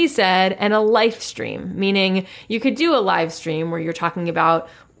then she said, and a life stream, meaning you could do a live stream where you're talking about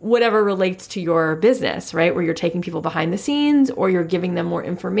whatever relates to your business, right? Where you're taking people behind the scenes or you're giving them more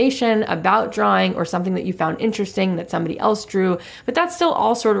information about drawing or something that you found interesting that somebody else drew. But that's still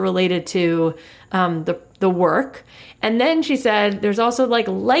all sort of related to the work. And then she said there's also like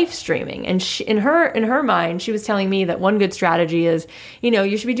live streaming. And in her mind, she was telling me that one good strategy is,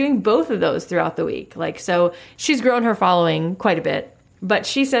 you should be doing both of those throughout the week. So she's grown her following quite a bit. But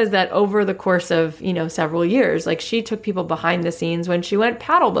she says that over the course of, several years, she took people behind the scenes when she went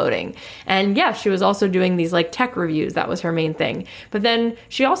paddle boating. And yeah, she was also doing these tech reviews. That was her main thing. But then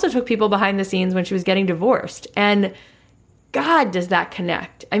she also took people behind the scenes when she was getting divorced. And God, does that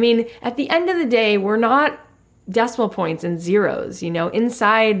connect? I mean, at the end of the day, we're not decimal points and zeros,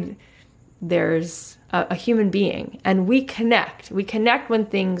 inside there's a human being, and we connect. We connect when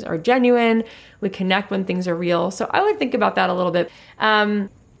things are genuine. We connect when things are real. So I would think about that a little bit.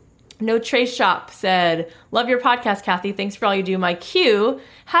 No Trace Shop said, love your podcast, Kathy. Thanks for all you do. My cue,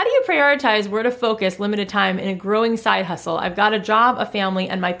 how do you prioritize where to focus limited time in a growing side hustle? I've got a job, a family,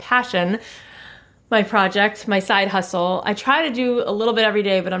 and my passion, my project, my side hustle. I try to do a little bit every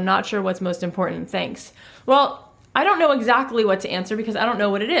day, but I'm not sure what's most important. Thanks. Well, I don't know exactly what to answer because I don't know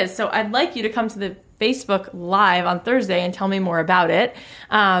what it is. So I'd like you to come to the Facebook Live on Thursday and tell me more about it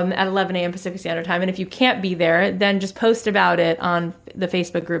at 11 a.m. Pacific Standard Time. And if you can't be there, then just post about it on the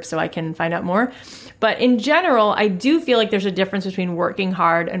Facebook group so I can find out more. But in general, I do feel like there's a difference between working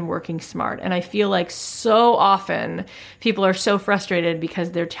hard and working smart. And I feel like so often people are so frustrated because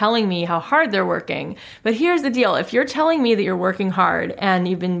they're telling me how hard they're working. But here's the deal. If you're telling me that you're working hard and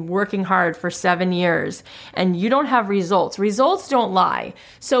you've been working hard for 7 years and you don't have results don't lie.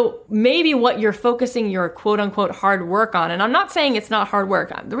 So maybe what you're focusing your quote unquote hard work on, and I'm not saying it's not hard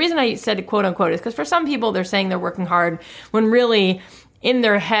work. The reason I said quote unquote is because for some people they're saying they're working hard when really in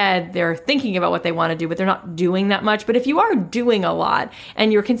their head, they're thinking about what they want to do, but they're not doing that much. But if you are doing a lot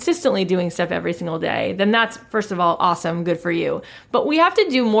and you're consistently doing stuff every single day, then that's, first of all, awesome. Good for you. But we have to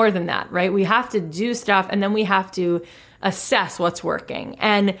do more than that, right? We have to do stuff and then we have to assess what's working.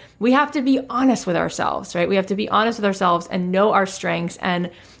 And we have to be honest with ourselves, right? We have to be honest with ourselves and know our strengths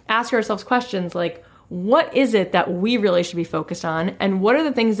and ask ourselves questions like, what is it that we really should be focused on? And what are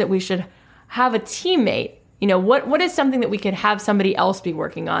the things that we should have a teammate? What is something that we could have somebody else be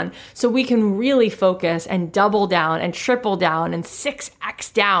working on so we can really focus and double down and triple down and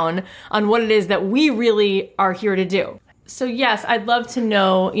 6x down on what it is that we really are here to do. So yes, I'd love to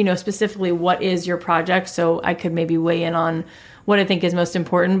know, specifically what is your project so I could maybe weigh in on what I think is most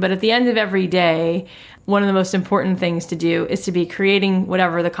important. But at the end of every day, one of the most important things to do is to be creating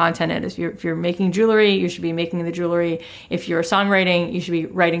whatever the content is. If you're making jewelry, you should be making the jewelry. If you're songwriting, you should be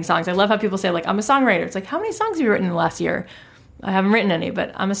writing songs. I love how people say, I'm a songwriter. It's like, how many songs have you written in the last year? I haven't written any,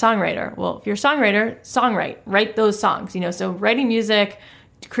 but I'm a songwriter. Well, if you're a songwriter, write those songs. So writing music,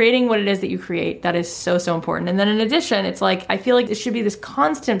 creating what it is that you create, that is so, so important. And then in addition, it's like, I feel like it should be this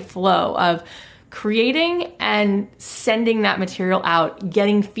constant flow of creating and sending that material out,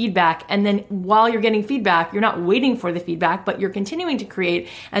 getting feedback. And then while you're getting feedback, you're not waiting for the feedback, but you're continuing to create.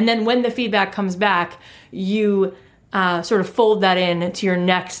 And then when the feedback comes back, you sort of fold that in to your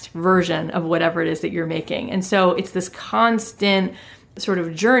next version of whatever it is that you're making. And so it's this constant sort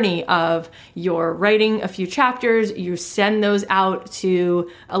of journey of you're writing a few chapters, you send those out to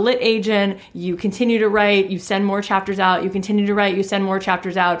a lit agent, you continue to write, you send more chapters out, you continue to write, you send more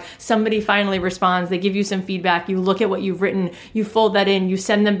chapters out, somebody finally responds, they give you some feedback, you look at what you've written, you fold that in, you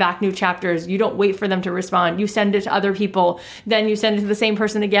send them back new chapters, you don't wait for them to respond, you send it to other people, then you send it to the same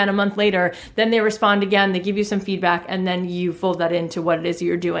person again a month later, then they respond again, they give you some feedback, and then you fold that into what it is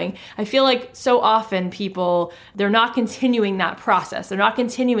you're doing. I feel like so often people, they're not continuing that process. They're not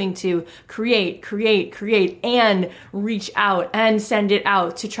continuing to create, and reach out and send it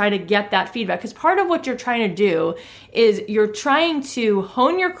out to try to get that feedback. Because part of what you're trying to do is you're trying to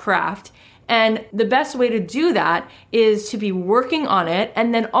hone your craft. And the best way to do that is to be working on it.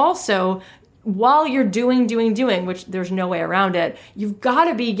 And then also, while you're doing, which there's no way around it, you've got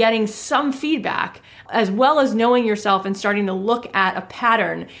to be getting some feedback, as well as knowing yourself and starting to look at a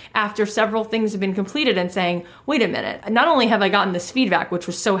pattern after several things have been completed and saying, wait a minute, not only have I gotten this feedback, which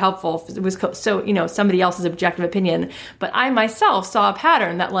was so helpful, it was so, somebody else's objective opinion, but I myself saw a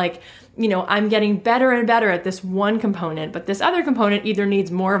pattern that I'm getting better and better at this one component, but this other component either needs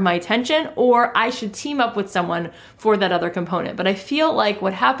more of my attention or I should team up with someone for that other component. But I feel like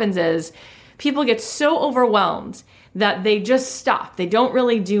what happens is people get so overwhelmed that they just stop. They don't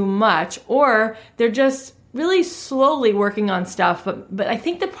really do much, or they're just really slowly working on stuff. But I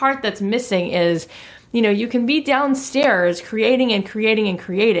think the part that's missing is, you can be downstairs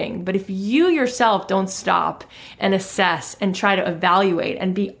creating, but if you yourself don't stop and assess and try to evaluate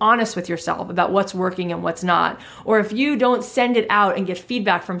and be honest with yourself about what's working and what's not, or if you don't send it out and get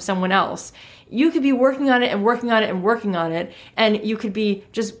feedback from someone else, you could be working on it, and you could be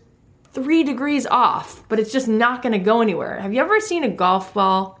just 3 degrees off, but it's just not going to go anywhere. Have you ever seen a golf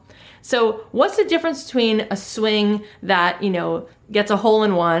ball? So what's the difference between a swing that, gets a hole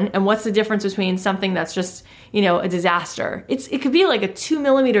in one, and what's the difference between something that's just, a disaster? It could be like a 2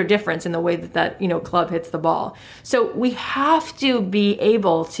 millimeter difference in the way that club hits the ball. So we have to be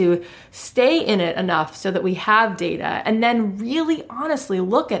able to stay in it enough so that we have data and then really honestly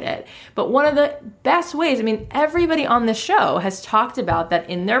look at it. But one of the best ways, everybody on the show has talked about that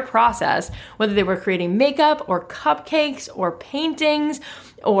in their process, whether they were creating makeup or cupcakes or paintings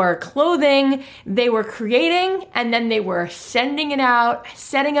or clothing, they were creating and then they were sending it out,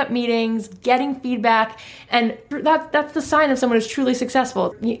 setting up meetings, getting feedback. And that's the sign of someone who's truly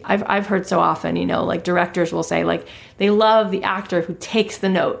successful. I've heard so often, like directors will say they love the actor who takes the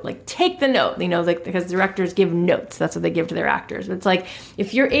note, take the note, because directors give notes. That's what they give to their actors. But it's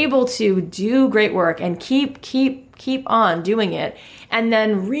if you're able to do great work and keep on doing it and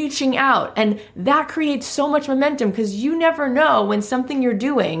then reaching out, and that creates so much momentum, because you never know when something you're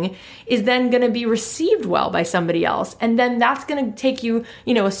doing is then going to be received well by somebody else, and then that's going to take you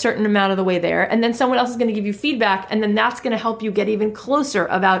a certain amount of the way there, and then someone else is going to give you feedback, and then that's going to help you get even closer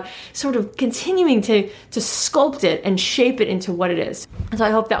about sort of continuing to sculpt it and shape it into what it is. So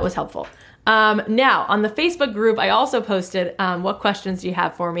I hope that was helpful. Now, on the Facebook group, I also posted, what questions do you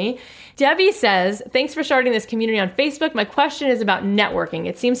have for me? Debbie says, thanks for starting this community on Facebook. My question is about networking.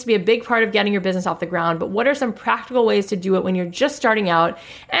 It seems to be a big part of getting your business off the ground, but what are some practical ways to do it when you're just starting out,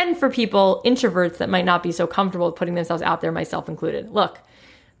 and for people, introverts that might not be so comfortable with putting themselves out there, myself included? Look,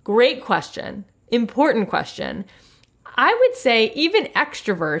 great question, important question. I would say even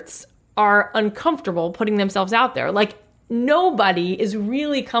extroverts are uncomfortable putting themselves out there. Nobody is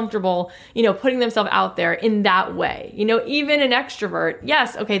really comfortable, putting themselves out there in that way. Even an extrovert,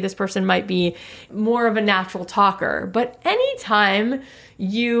 yes, okay, this person might be more of a natural talker, but anytime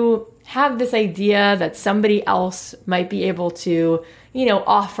you have this idea that somebody else might be able to,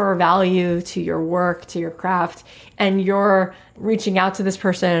 offer value to your work, to your craft, and you're reaching out to this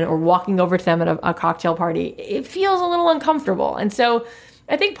person or walking over to them at a cocktail party, it feels a little uncomfortable. And so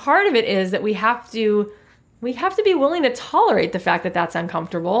I think part of it is that we have to be willing to tolerate the fact that that's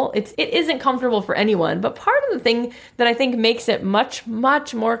uncomfortable. It isn't comfortable for anyone, but part of the thing that I think makes it much,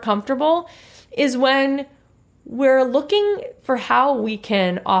 much more comfortable is when we're looking for how we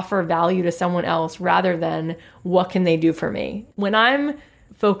can offer value to someone else rather than what can they do for me. When I'm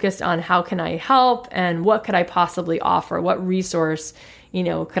focused on how can I help and what could I possibly offer, what resource,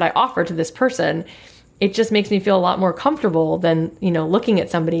 could I offer to this person, it just makes me feel a lot more comfortable than, looking at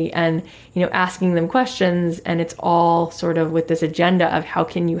somebody and, asking them questions. And it's all sort of with this agenda of how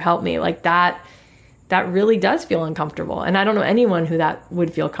can you help me? That really does feel uncomfortable. And I don't know anyone who that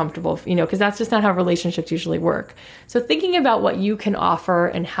would feel comfortable, because that's just not how relationships usually work. So thinking about what you can offer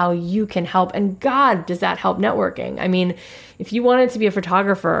and how you can help, and God, does that help networking? If you wanted to be a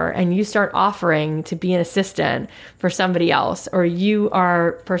photographer and you start offering to be an assistant for somebody else, or you are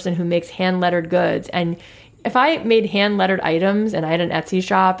a person who makes hand lettered goods and If I made hand lettered items and I had an Etsy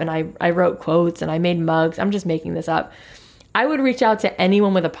shop and I wrote quotes and I made mugs, I'm just making this up, I would reach out to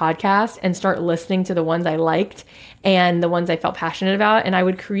anyone with a podcast and start listening to the ones I liked and the ones I felt passionate about. And I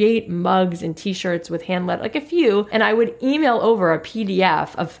would create mugs and t-shirts with hand lettered, like a few, and I would email over a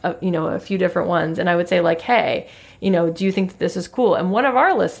PDF of a few different ones. And I would say like, hey, do you think that this is cool? And one of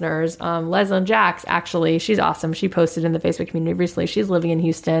our listeners, Leslyn Jax, actually, she's awesome. She posted in the Facebook community recently. She's living in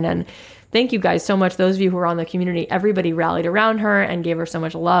Houston. And thank you guys so much. Those of you who are on the community, everybody rallied around her and gave her so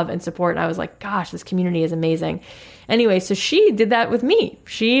much love and support. And I was like, gosh, this community is amazing. Anyway, so she did that with me.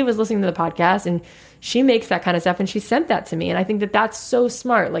 She was listening to the podcast and she makes that kind of stuff and she sent that to me. And I think that that's so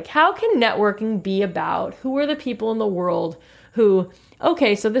smart. Like, how can networking be about who are the people in the world who,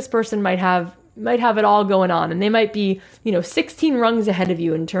 okay, so this person might have it all going on and they might be, 16 rungs ahead of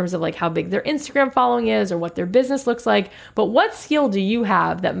you in terms of like how big their Instagram following is or what their business looks like. But what skill do you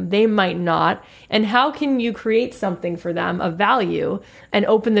have that they might not? And how can you create something for them of value and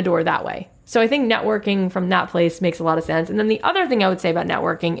open the door that way? So I think networking from that place makes a lot of sense. And then the other thing I would say about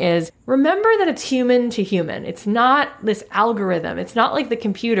networking is remember that it's human to human. It's not this algorithm. It's not like the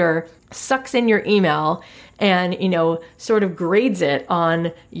computer sucks in your email and, sort of grades it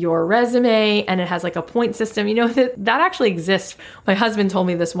on your resume and it has like a point system, that actually exists. My husband told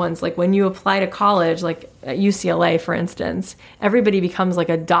me this once, like when you apply to college, like at UCLA, for instance, everybody becomes like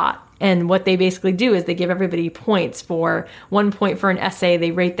a dot. And what they basically do is they give everybody points for 1 point for an essay.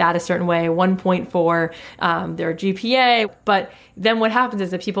 They rate that a certain way, 1 point for their GPA. But then what happens is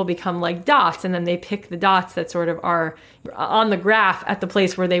that people become like dots and then they pick the dots that sort of are on the graph at the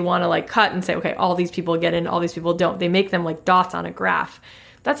place where they want to like cut and say, okay, all these people get in, all these people don't. They make them like dots on a graph.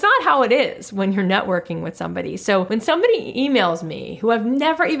 That's not how it is when you're networking with somebody. So when somebody emails me who I've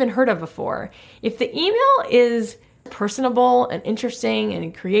never even heard of before, if the email is personable and interesting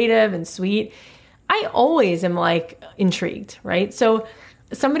and creative and sweet, I always am like intrigued, right? So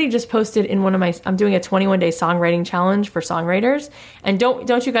somebody just posted in I'm doing a 21-day songwriting challenge for songwriters. And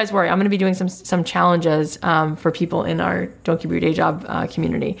don't you guys worry, I'm going to be doing some challenges for people in our Don't Keep Your Day Job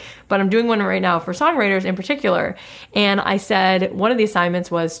community. But I'm doing one right now for songwriters in particular. And I said one of the assignments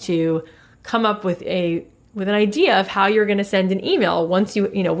was to come up with an idea of how you're going to send an email once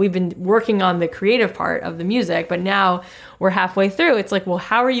we've been working on the creative part of the music, but now we're halfway through. It's like, well,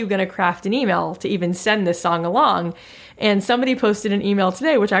 how are you going to craft an email to even send this song along? And somebody posted an email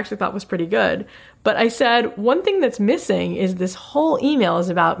today, which I actually thought was pretty good. But I said, one thing that's missing is this whole email is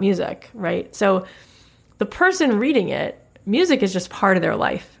about music, right? So the person reading it, music is just part of their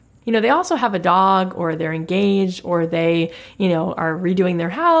life. They also have a dog or they're engaged or they, are redoing their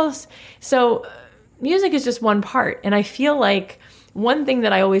house. So music is just one part. And I feel like one thing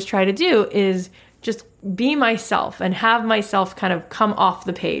that I always try to do is just be myself and have myself kind of come off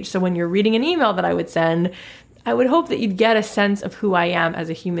the page. So when you're reading an email that I would send, I would hope that you'd get a sense of who I am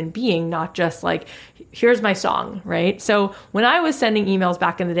as a human being, not just like, here's my song, right? So when I was sending emails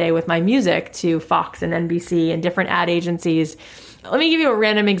back in the day with my music to Fox and NBC and different ad agencies, let me give you a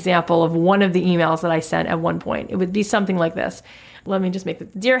random example of one of the emails that I sent at one point. It would be something like this. Let me just make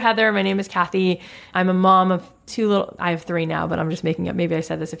it. Dear Heather, my name is Kathy. I'm a mom of I have 3 now, but I'm just making up. Maybe I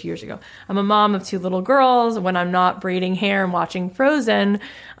said this a few years ago. I'm a mom of 2 little girls. When I'm not braiding hair and watching Frozen,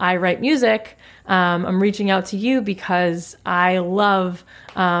 I write music. I'm reaching out to you because I love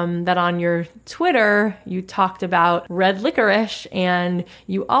that on your Twitter, you talked about red licorice and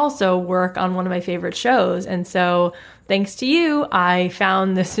you also work on one of my favorite shows. And so thanks to you, I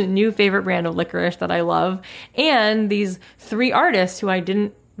found this new favorite brand of licorice that I love and these 3 artists who I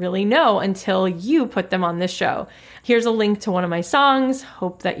didn't really know until you put them on this show. Here's a link to one of my songs.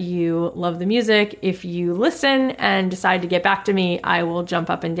 Hope that you love the music. If you listen and decide to get back to me, I will jump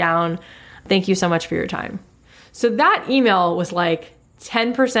up and down. Thank you so much for your time. So that email was like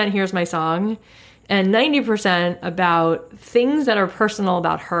 10% here's my song and 90% about things that are personal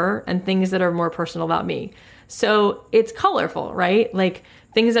about her and things that are more personal about me. So it's colorful, right? Like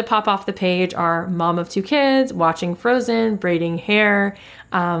things that pop off the page are mom of 2 kids, watching Frozen, braiding hair,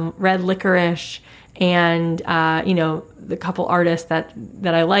 red licorice, and, the couple artists that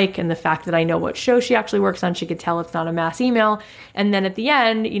I like and the fact that I know what show she actually works on. She could tell it's not a mass email. And then at the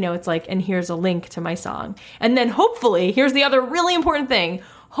end, it's like, and here's a link to my song. And then hopefully, here's the other really important thing.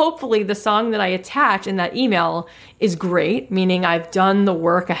 Hopefully the song that I attach in that email is great, meaning I've done the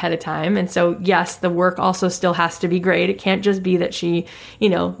work ahead of time. And so yes, the work also still has to be great. It can't just be that she,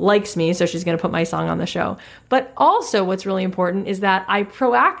 likes me, so she's going to put my song on the show. But also what's really important is that I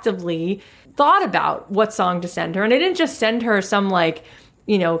proactively thought about what song to send her. And I didn't just send her some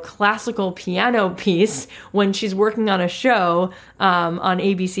classical piano piece when she's working on a show on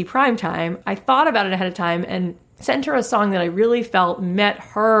ABC Primetime, I thought about it ahead of time and sent her a song that I really felt met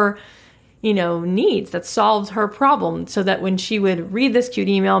her needs, that solved her problem, so that when she would read this cute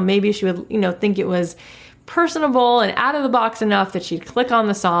email, maybe she would, think it was personable and out of the box enough that she'd click on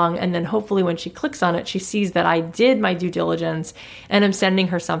the song. And then hopefully when she clicks on it, she sees that I did my due diligence and I'm sending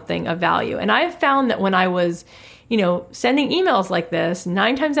her something of value. And I've found that when I was, sending emails like this,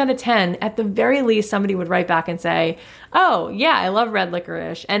 9 times out of 10, at the very least, somebody would write back and say, oh, yeah, I love red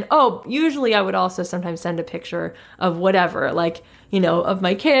licorice. And usually I would also sometimes send a picture of whatever, of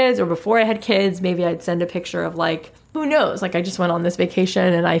my kids, or before I had kids, maybe I'd send a picture of who knows, I just went on this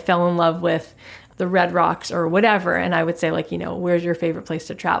vacation and I fell in love with the Red Rocks or whatever. And I would say where's your favorite place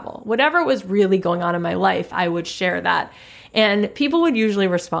to travel? Whatever was really going on in my life, I would share that. And people would usually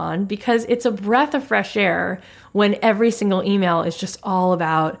respond, because it's a breath of fresh air when every single email is just all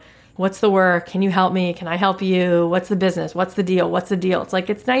about, what's the work? Can you help me? Can I help you? What's the business? What's the deal? What's the deal? It's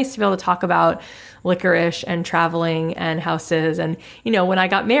it's nice to be able to talk about licorice and traveling and houses. And, when I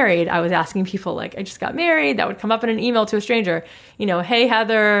got married, I was asking people I just got married. That would come up in an email to a stranger, hey,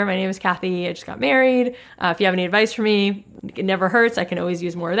 Heather, my name is Kathy. I just got married. If you have any advice for me, it never hurts. I can always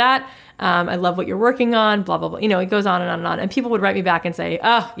use more of that. I love what you're working on, blah, blah, blah. It goes on and on and on. And people would write me back and say,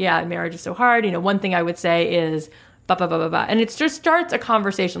 oh yeah, marriage is so hard. One thing I would say is, blah, blah, blah, blah, blah. And it just starts a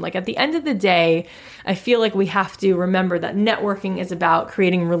conversation. At the end of the day, I feel like we have to remember that networking is about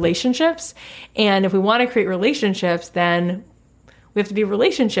creating relationships. And if we want to create relationships, then we have to be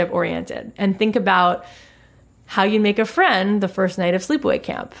relationship oriented and think about how you make a friend the first night of sleepaway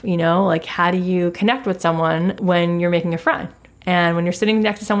camp. How do you connect with someone when you're making a friend? And when you're sitting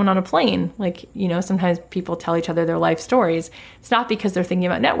next to someone on a plane, sometimes people tell each other their life stories. It's not because they're thinking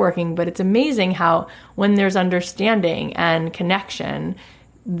about networking, but it's amazing how when there's understanding and connection,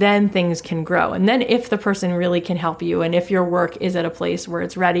 then things can grow. And then if the person really can help you, and if your work is at a place where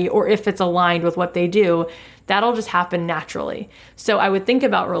it's ready, or if it's aligned with what they do, that'll just happen naturally. So I would think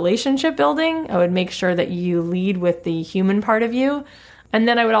about relationship building. I would make sure that you lead with the human part of you. And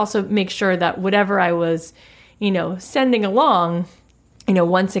then I would also make sure that whatever I was sending along,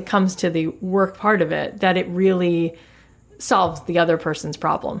 once it comes to the work part of it, that it really solves the other person's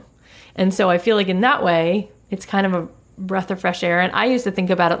problem. And so I feel in that way, it's kind of a breath of fresh air. And I used to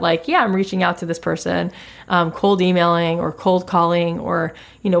think about it I'm reaching out to this person, cold emailing or cold calling, or,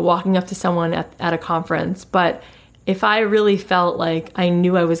 walking up to someone at a conference. But if I really felt I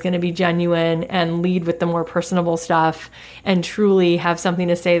knew I was going to be genuine and lead with the more personable stuff and truly have something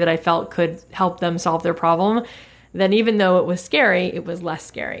to say that I felt could help them solve their problem, then even though it was scary, it was less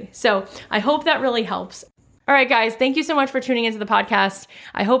scary. So I hope that really helps. All right, guys, thank you so much for tuning into the podcast.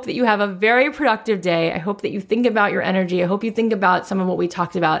 I hope that you have a very productive day. I hope that you think about your energy. I hope you think about some of what we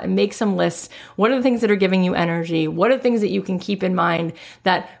talked about and make some lists. What are the things that are giving you energy? What are things that you can keep in mind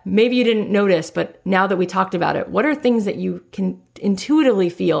that maybe you didn't notice, but now that we talked about it, what are things that you can intuitively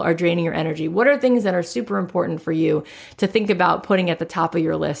feel are draining your energy? What are things that are super important for you to think about putting at the top of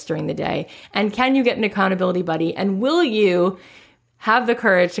your list during the day? And can you get an accountability buddy? And will you have the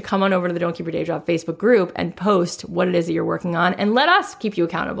courage to come on over to the Don't Keep Your Day Job Facebook group and post what it is that you're working on, and let us keep you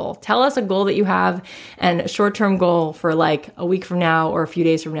accountable. Tell us a goal that you have and a short-term goal for a week from now or a few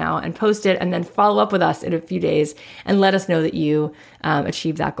days from now, and post it, and then follow up with us in a few days and let us know that you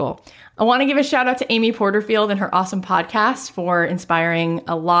achieved that goal. I want to give a shout out to Amy Porterfield and her awesome podcast for inspiring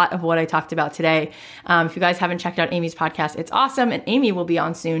a lot of what I talked about today. If you guys haven't checked out Amy's podcast, it's awesome. And Amy will be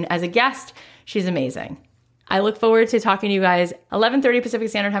on soon as a guest. She's amazing. I look forward to talking to you guys 11:30 Pacific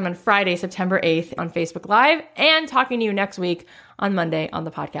Standard Time on Friday, September 8th on Facebook Live, and talking to you next week on Monday on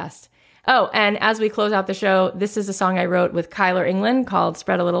the podcast. Oh, and as we close out the show, this is a song I wrote with Kyler England called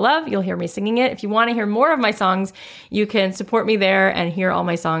Spread a Little Love. You'll hear me singing it. If you want to hear more of my songs, you can support me there and hear all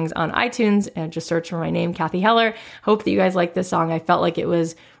my songs on iTunes and just search for my name, Kathy Heller. Hope that you guys like this song. I felt like it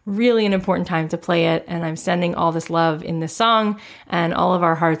was really an important time to play it, and I'm sending all this love in this song and all of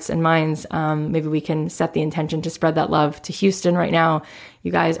our hearts and minds. Maybe we can set the intention to spread that love to Houston right now.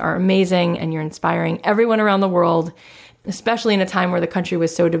 You guys are amazing, and you're inspiring everyone around the world, especially in a time where the country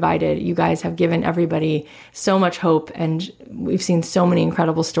was so divided. You guys have given everybody so much hope, and we've seen so many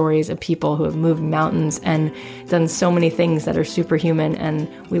incredible stories of people who have moved mountains and done so many things that are superhuman, and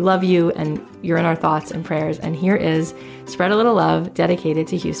we love you, and you're in our thoughts and prayers. And here is Spread a Little Love, dedicated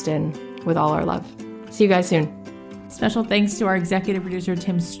to Houston with all our love. See you guys soon. Special thanks to our executive producer,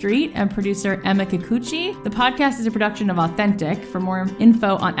 Tim Street, and producer, Emma Kikuchi. The podcast is a production of Authentic. For more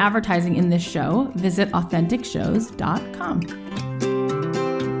info on advertising in this show, visit AuthenticShows.com.